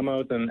 you have to come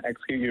out and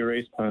execute your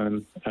race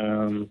plan.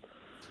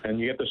 And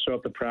you get to show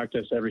up to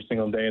practice every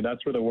single day.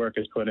 That's where the work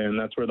is put in.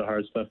 That's where the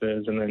hard stuff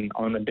is. And then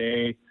on the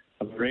day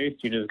of the race,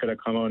 you just got to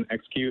come out and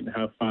execute and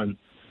have fun.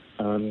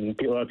 A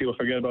lot of people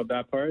forget about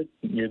that part.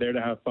 You're there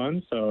to have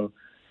fun, so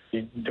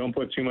you don't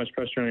put too much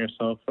pressure on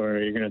yourself or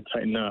you're going to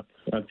tighten up.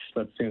 That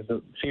seems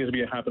to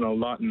be happening a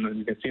lot, and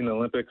you can see in the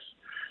Olympics,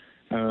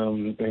 how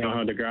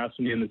Degrasse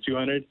in the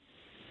 200,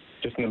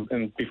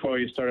 and before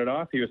he started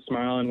off, he was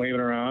smiling, waving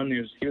around.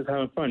 He was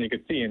having fun. You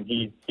could see, and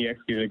he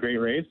executed a great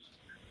race,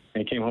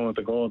 and he came home with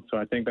the gold. So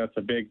I think that's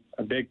a big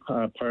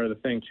part of the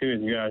thing too.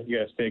 Is you got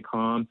to stay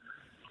calm,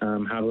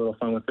 have a little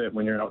fun with it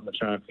when you're out in the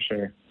track for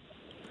sure.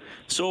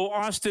 So,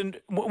 Austin,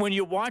 when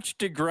you watch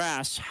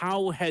Degrasse,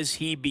 how has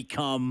he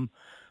become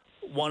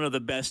one of the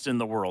best in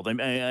the world?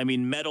 I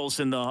mean, medals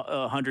in the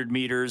 100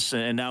 meters,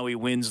 and now he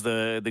wins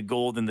the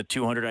gold in the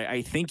 200.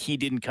 I think he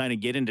didn't kind of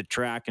get into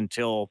track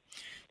until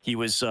he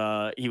was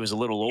a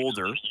little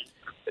older.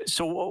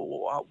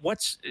 So,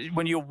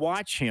 when you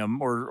watch him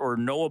or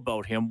know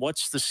about him,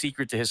 what's the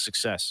secret to his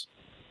success?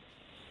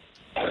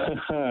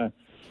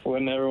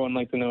 Wouldn't everyone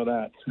like to know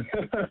that?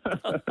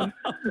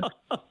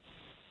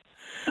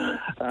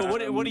 But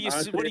what do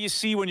you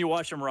see when you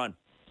watch him run?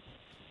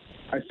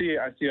 I see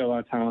a lot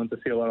of talent. I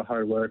see a lot of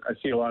hard work. I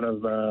see a lot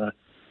of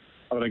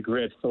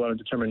grit, a lot of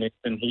determination.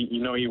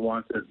 He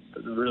wants it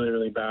really,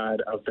 really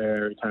bad out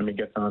there every time he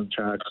gets on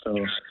track.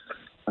 So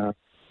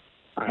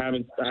I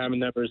haven't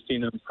never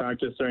seen him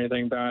practice or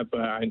anything like that.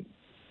 But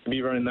to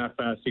be running that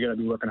fast, you got to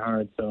be working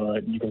hard. So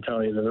you can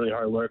tell he's a really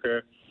hard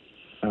worker.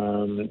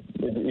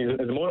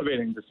 It's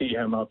motivating to see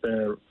him out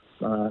there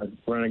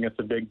running against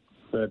the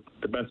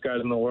best guys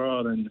in the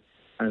world and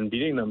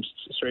beating them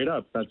straight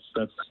up.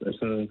 It's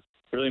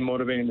really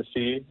motivating to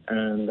see,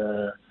 and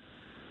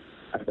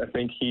I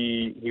think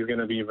he's going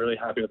to be really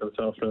happy with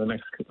himself for the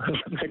next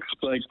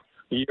like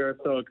year or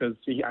so, because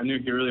I knew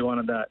he really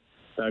wanted that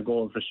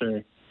gold for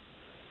sure.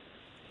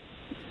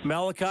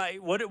 Malachi,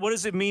 what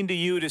does it mean to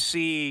you to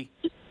see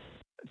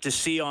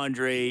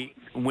Andre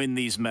win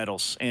these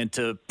medals and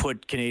to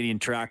put Canadian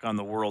track on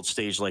the world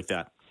stage like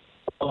that?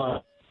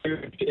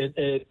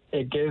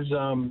 It gives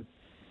some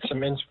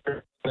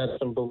inspiration and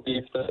some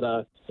belief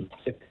that if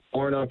you're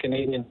born on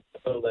Canadian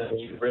soil, then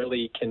you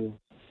really can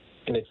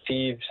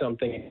achieve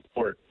something in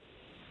sport.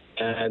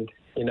 And,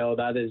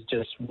 that is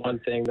just one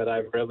thing that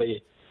I've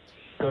really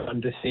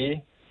gotten to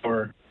see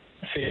or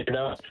figured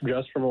out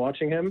just from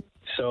watching him.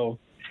 So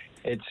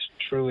it's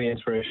truly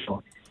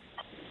inspirational.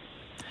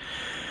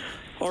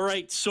 All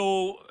right.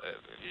 So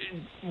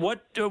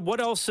What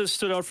else has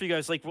stood out for you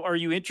guys? Like, are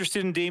you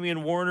interested in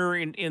Damian Warner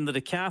in the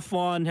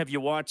decathlon? Have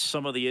you watched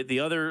some of the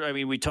other? I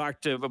mean, we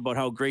talked about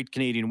how great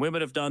Canadian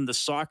women have done. The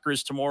soccer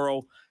is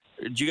tomorrow.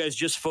 Do you guys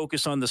just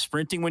focus on the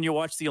sprinting when you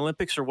watch the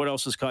Olympics, or what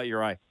else has caught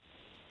your eye?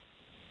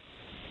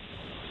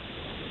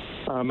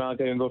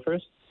 Malachi, can go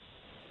first?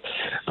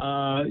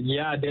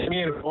 Yeah,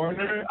 Damian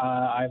Warner.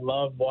 I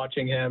love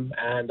watching him,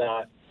 and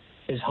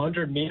his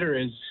 100-meter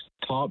is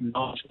top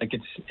notch. Like,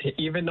 it's,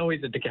 even though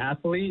he's a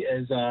decathlete,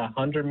 his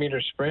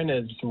 100-meter sprint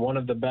is one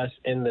of the best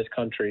in this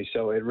country.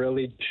 So it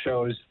really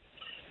shows.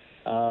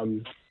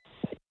 And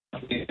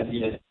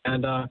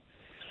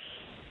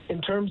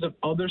in terms of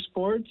other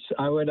sports,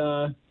 I would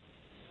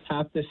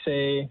have to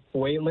say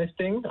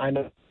weightlifting. I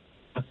know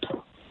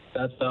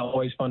that's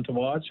always fun to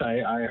watch.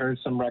 I heard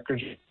some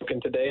records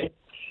broken today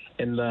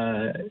in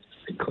the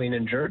clean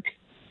and jerk.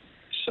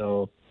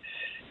 So,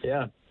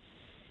 yeah.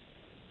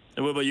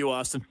 And what about you,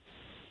 Austin?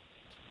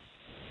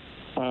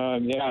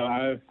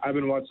 Yeah, I've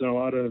been watching a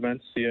lot of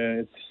events.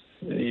 Yeah,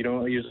 you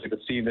don't usually get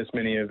to see this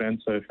many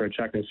events for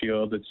track and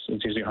field. It's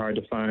usually hard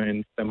to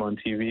find them on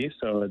TV.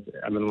 So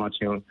I've been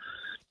watching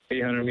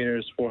 800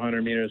 meters,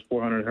 400 meters,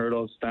 400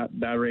 hurdles.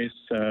 That race,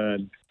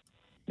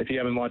 if you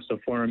haven't watched the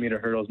 400-meter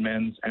hurdles,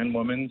 men's and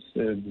women's,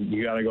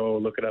 you got to go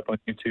look it up on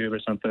YouTube or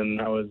something.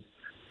 That was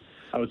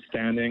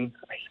outstanding.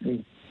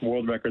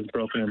 World records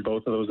broken in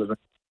both of those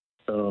events.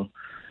 So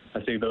I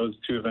think those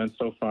two events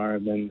so far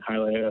have been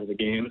highlighted of the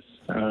games.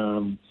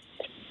 In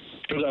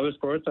terms of other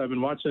sports, I've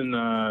been watching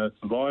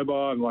some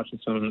volleyball. I've been watching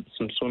some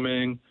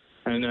swimming,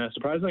 and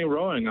surprisingly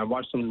rowing. I've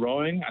watched some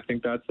rowing. I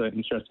think that's an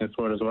interesting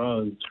sport as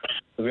well.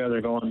 Those guys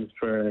are going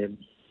for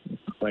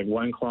like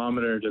 1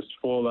 kilometer just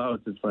full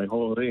out. It's like,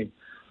 holy.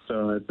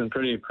 So it's been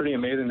pretty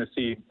amazing to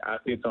see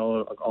athletes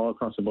all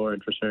across the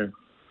board for sure.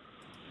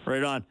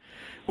 Right on.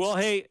 Well,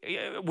 hey,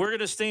 we're going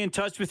to stay in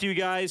touch with you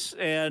guys,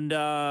 and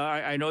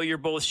I know you're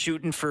both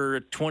shooting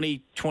for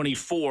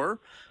 2024,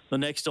 the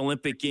next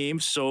Olympic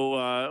Games,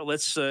 so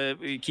let's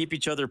keep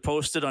each other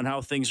posted on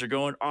how things are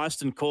going.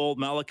 Austin Cole,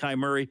 Malachi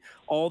Murray,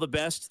 all the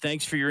best.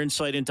 Thanks for your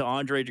insight into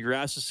Andre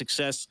Degrasse's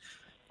success.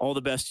 All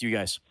the best to you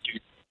guys.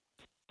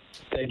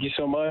 Thank you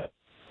so much.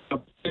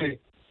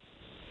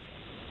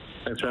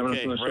 Thanks for having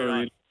us on the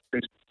show.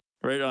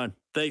 Right on.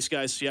 Thanks,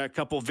 guys. Yeah, a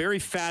couple very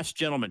fast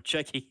gentlemen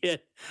checking in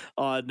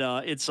on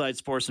Inside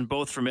Sports, and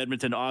both from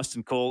Edmonton,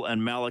 Austin Cole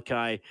and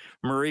Malachi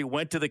Murray.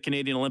 Went to the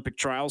Canadian Olympic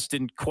trials,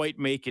 didn't quite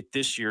make it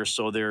this year,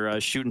 so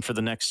they're shooting for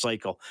the next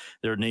cycle.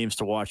 They're names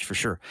to watch for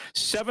sure.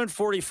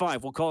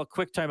 7:45. We'll call a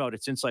quick timeout.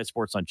 It's Inside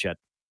Sports on Chet.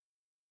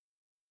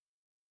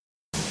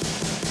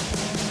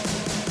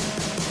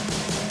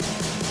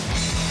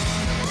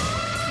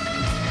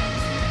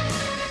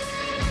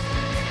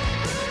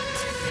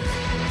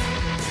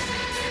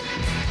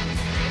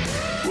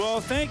 Well,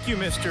 thank you,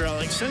 Mr.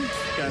 Ellingson.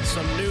 Got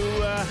some new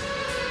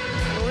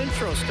little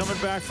intros coming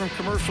back from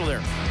commercial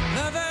there.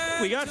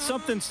 We got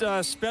something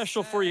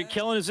special for you.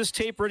 Kellen, is this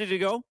tape ready to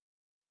go?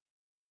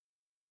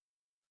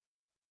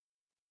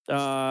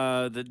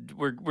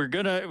 We're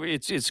gonna.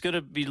 It's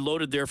gonna be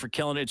loaded there for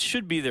Kellen. It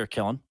should be there,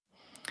 Kellen.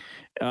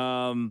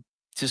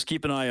 Just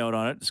keep an eye out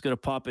on it. It's gonna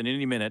pop in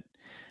any minute.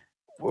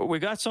 We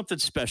got something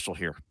special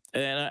here.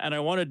 And I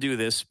want to do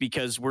this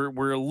because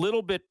we're a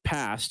little bit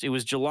past. It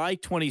was July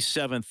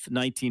 27th,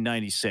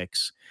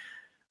 1996,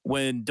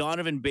 when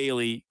Donovan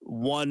Bailey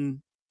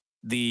won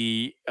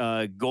the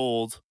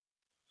gold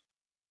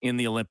in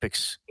the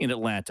Olympics in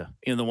Atlanta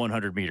in the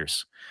 100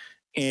 meters.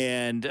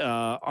 And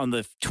on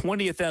the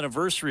 20th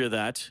anniversary of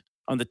that,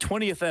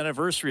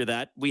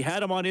 we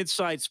had him on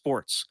Inside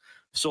Sports.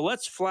 So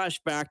let's flash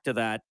back to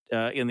that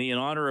in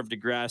honor of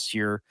Degrasse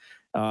here.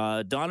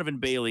 Donovan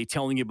Bailey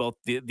telling you about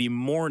the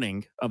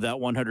morning of that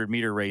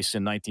 100-meter race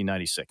in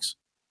 1996.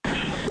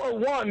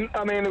 Well,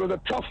 it was a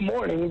tough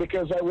morning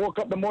because I woke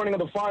up the morning of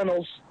the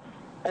finals,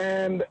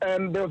 and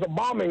there was a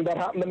bombing that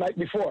happened the night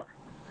before.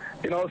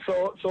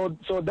 So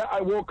that I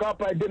woke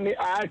up. I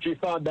actually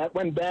thought that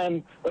when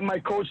my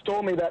coach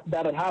told me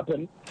that had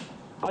happened,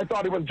 I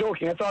thought he was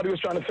joking. I thought he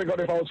was trying to figure out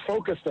if I was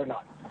focused or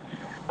not.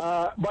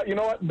 But you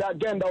know what? That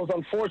was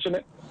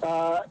unfortunate.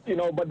 But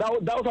that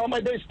was how my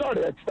day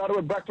started. It started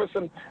with breakfast,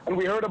 and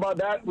we heard about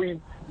that.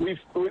 We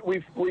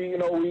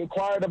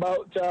inquired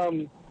about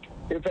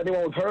if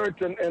anyone was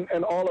hurt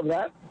and all of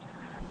that,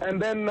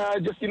 and then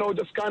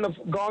just kind of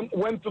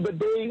went through the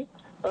day,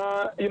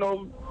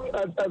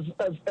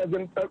 as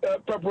in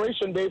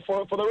preparation day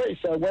for the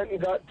race. I went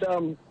and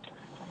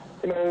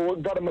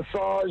got a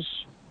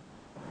massage,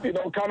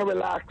 kind of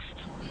relaxed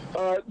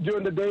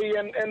during the day,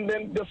 and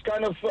then just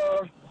kind of.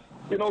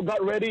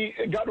 Got ready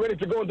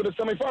to go into the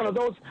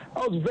semifinals. I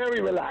was very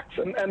relaxed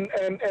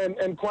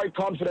and quite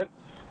confident.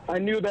 I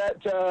knew that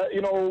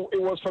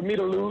it was for me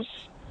to lose.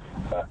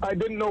 I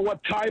didn't know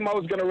what time I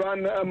was going to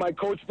run. My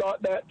coach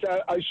thought that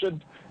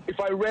if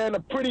I ran a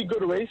pretty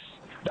good race,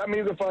 that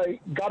means if I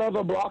got out of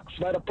the blocks,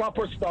 I had a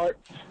proper start,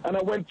 and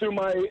I went through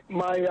my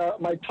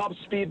top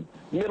speed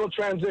middle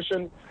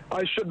transition,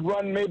 I should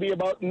run maybe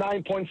about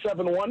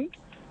 9.71.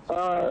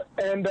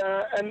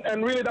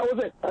 and really that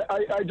was it.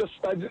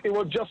 It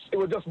was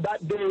just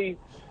that day.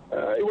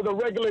 It was a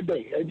regular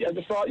day. I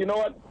just thought, you know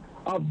what?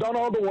 I've done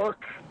all the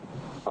work.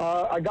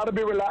 I got to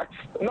be relaxed.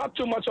 Not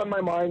too much on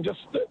my mind. Just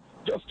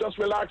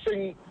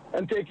relaxing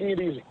and taking it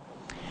easy.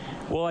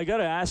 Well, I got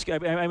to ask,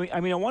 I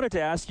wanted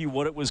to ask you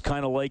what it was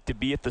kind of like to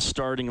be at the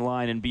starting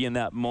line and be in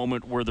that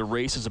moment where the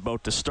race is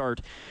about to start.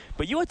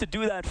 But you had to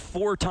do that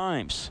 4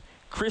 times.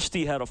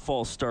 Christie had a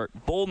false start.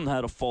 Bolden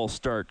had a false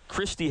start.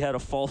 Christie had a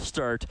false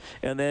start,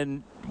 and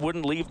then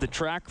wouldn't leave the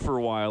track for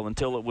a while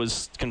until it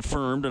was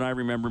confirmed. And I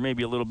remember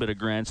maybe a little bit of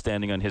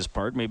grandstanding on his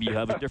part. Maybe you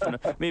have a different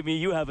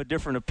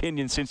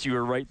opinion since you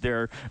were right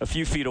there a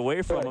few feet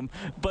away from him.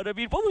 But I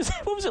mean, what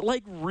was it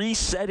like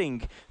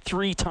resetting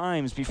 3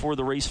 times before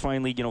the race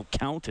finally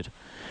counted?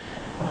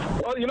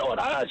 Well, you know what?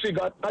 I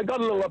got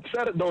a little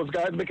upset at those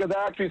guys because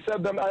I actually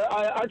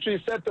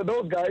said to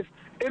those guys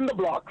in the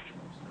blocks,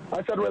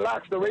 I said,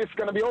 relax, the race is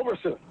going to be over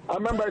soon. I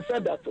remember I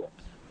said that to them.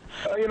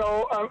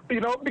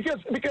 Because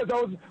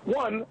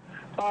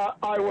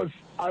I was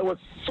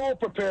so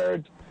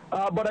prepared,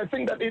 but I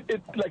think that it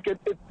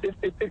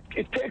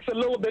takes a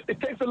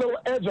little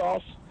edge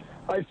off.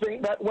 I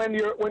think that when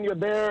you're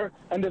there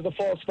and there's a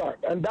false start,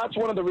 and that's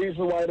one of the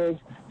reasons why it is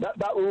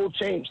that rule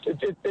changed.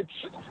 It's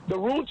the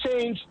rule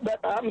change that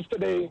happens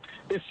today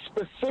is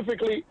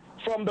specifically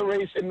from the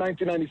race in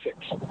 1996.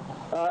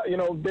 At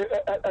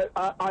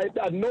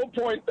no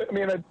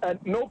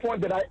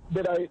point did I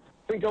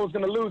think I was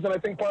going to lose, and I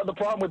think part of the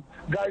problem with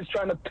guys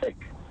trying to pick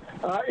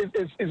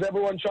is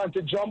everyone trying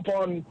to jump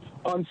on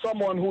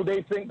someone who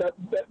they think that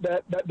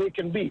they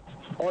can beat,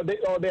 or they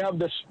have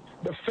the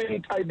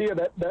faint idea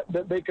that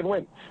they can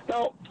win.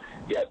 Now,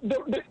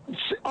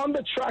 on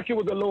the track it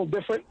was a little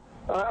different.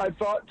 I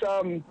thought,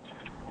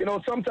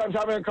 sometimes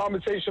having a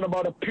conversation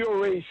about a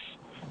pure race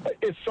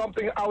is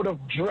something I would have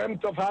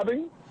dreamt of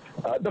having.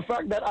 The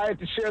fact that I had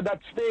to share that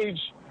stage,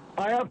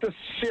 I have to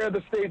share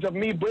the stage of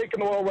me breaking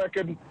the world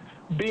record,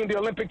 being the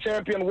Olympic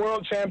champion,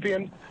 world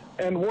champion,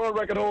 and world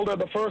record holder,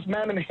 the first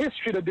man in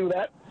history to do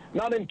that.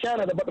 Not in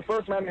Canada, but the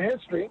first man in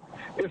history.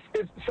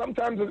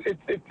 Sometimes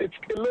it's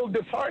a little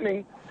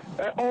disheartening,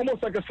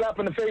 almost like a slap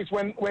in the face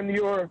when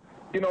you have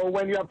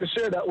to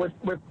share that with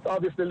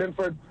obviously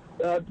Linford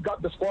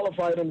got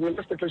disqualified and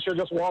realistically should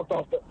just walked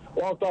off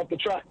the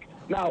track.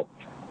 Now,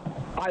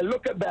 I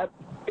look at that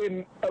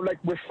in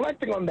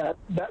reflecting on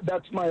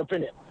that's my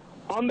opinion.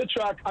 On the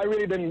track, I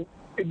really didn't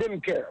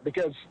care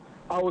because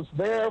I was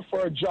there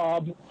for a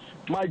job.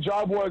 My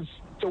job was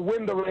to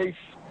win the race.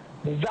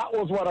 That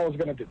was what I was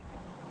going to do.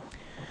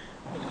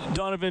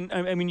 Donovan,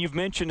 I mean, you've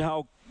mentioned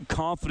how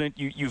confident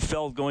you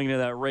felt going into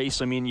that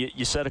race. I mean,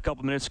 you said a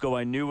couple minutes ago,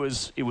 I knew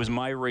it was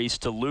my race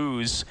to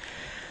lose.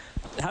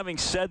 Having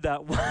said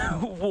that,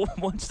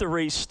 once the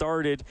race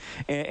started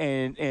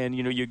and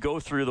you go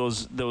through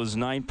those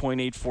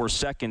 9.84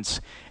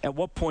 seconds, at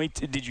what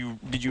point did you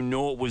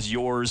know it was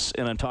yours?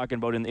 And I'm talking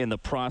about in the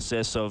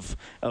process of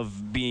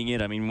being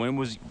in. I mean, when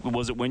was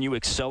it when you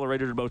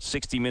accelerated about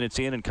 60 minutes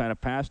in and kind of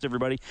passed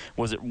everybody?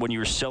 Was it when you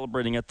were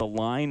celebrating at the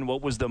line?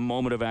 What was the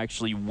moment of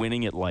actually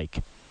winning it like?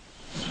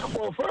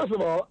 Well, first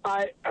of all,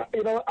 I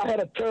had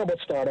a terrible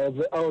start. I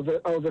was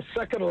the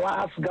second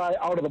last guy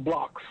out of the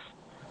blocks.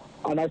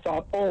 And I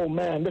thought, oh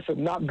man, this is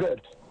not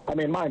good. I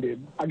mean, mind you,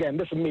 again,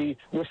 this is me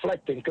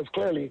reflecting because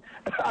clearly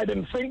I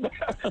didn't think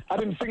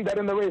that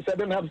in the race. I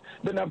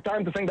didn't have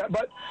time to think that.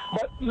 But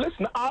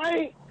listen,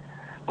 I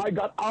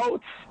got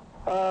out.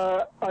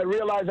 I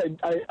realized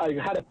I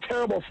had a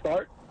terrible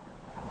start,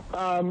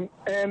 and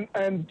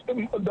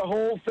the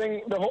whole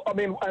thing.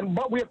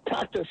 But we have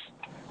practiced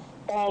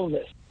all of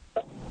this,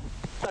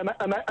 and I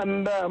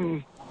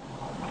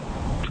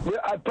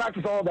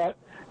practiced all that,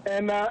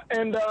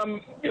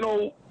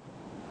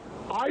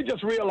 I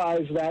just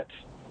realized that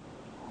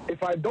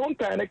if I don't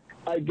panic,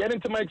 I get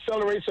into my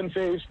acceleration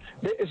phase.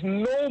 There is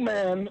no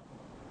man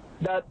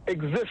that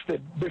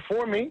existed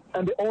before me,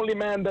 and the only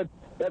man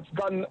that's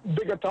gotten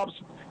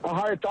a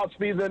higher top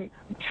speed than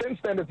since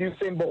then is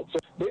Usain Bolt. So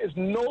there is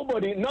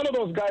nobody. None of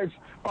those guys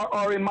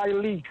are in my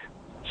league.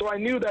 So I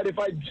knew that if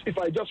I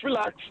just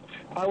relaxed,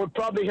 I would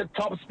probably hit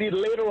top speed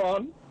later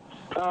on,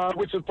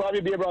 which would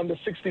probably be around the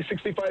 60,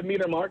 65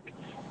 meter mark.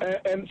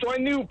 And so I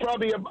knew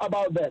probably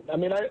about that. I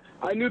mean,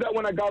 I knew that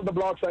when I got the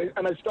blocks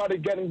and I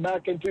started getting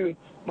back into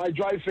my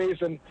drive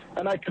phase and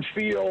I could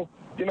feel,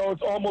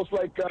 it's almost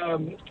like I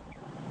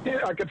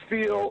could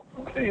feel,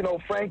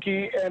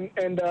 Frankie and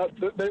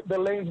the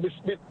lanes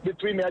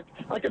between me.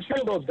 I could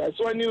feel those guys.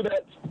 So I knew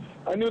that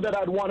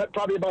I'd won it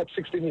probably about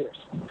 16 years.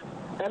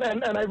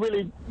 And I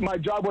really, my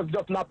job was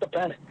just not to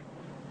panic.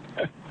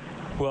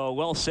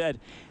 Well said.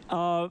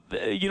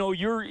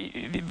 You're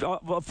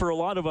for a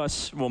lot of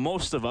us, well,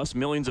 most of us,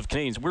 millions of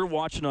Canadians, we're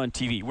watching on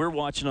TV. We're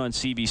watching on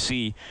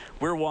CBC.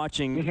 We're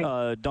watching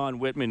Don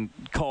Whitman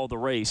call the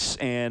race,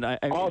 and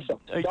awesome.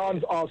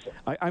 Don's awesome.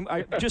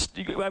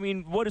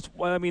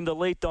 The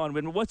late Don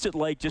Whitman. What's it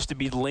like just to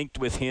be linked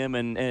with him?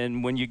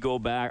 And when you go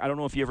back, I don't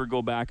know if you ever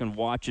go back and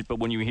watch it, but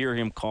when you hear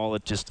him call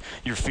it, just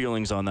your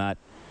feelings on that.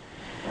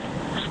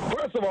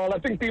 first of all, I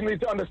think people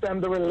need to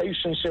understand the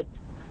relationship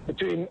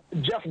between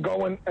Jeff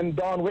Gowen and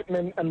Don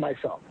Whitman and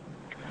myself.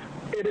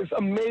 It is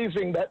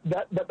amazing that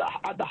at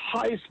the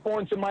highest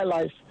points in my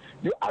life,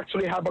 you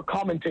actually have a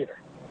commentator.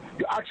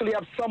 You actually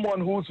have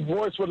someone whose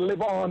voice would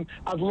live on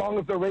as long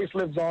as the race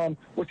lives on,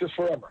 which is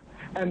forever.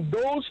 And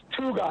those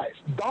two guys,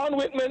 Don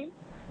Whitman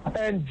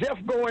and Jeff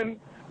Gowen,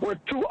 were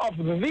two of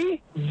the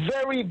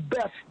very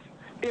best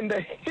in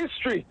the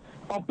history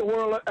of the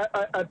world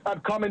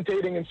at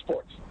commentating in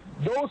sports.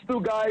 Those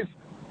two guys,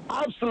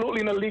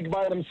 absolutely in a league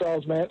by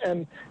themselves, man.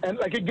 And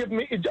like the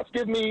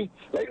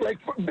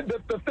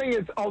thing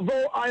is,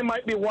 although I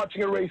might be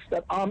watching a race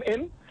that I'm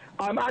in,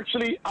 I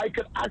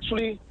could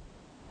actually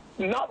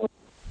not watch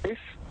the race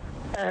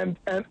and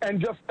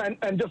just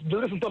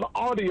listen to the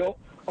audio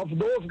of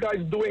those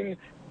guys doing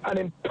an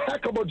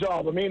impeccable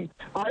job. I mean,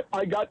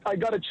 I got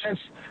a chance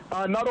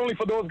not only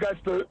for those guys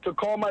to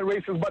call my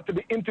races, but to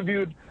be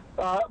interviewed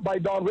by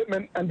Don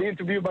Whitman and be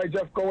interviewed by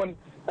Jeff Gowen.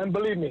 And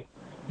believe me,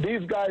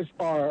 these guys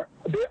are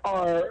at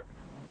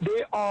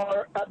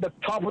the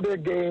top of their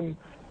game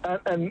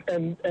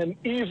and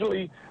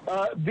easily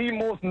the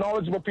most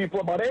knowledgeable people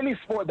about any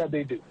sport that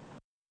they do.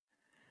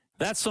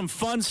 That's some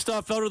fun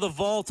stuff out of the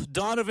vault.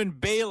 Donovan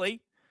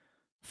Bailey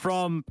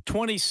from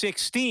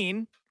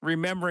 2016,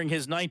 remembering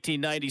his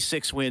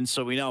 1996 win.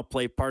 So we now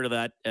play part of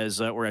that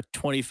as we're at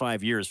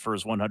 25 years for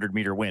his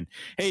 100-meter win.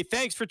 Hey,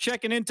 thanks for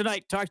checking in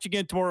tonight. Talk to you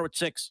again tomorrow at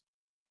 6.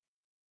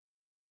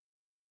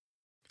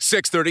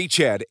 6:30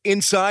 CHED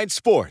Inside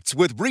Sports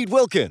with Reed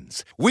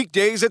Wilkins.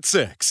 Weekdays at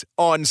 6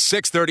 on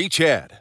 6:30 CHED.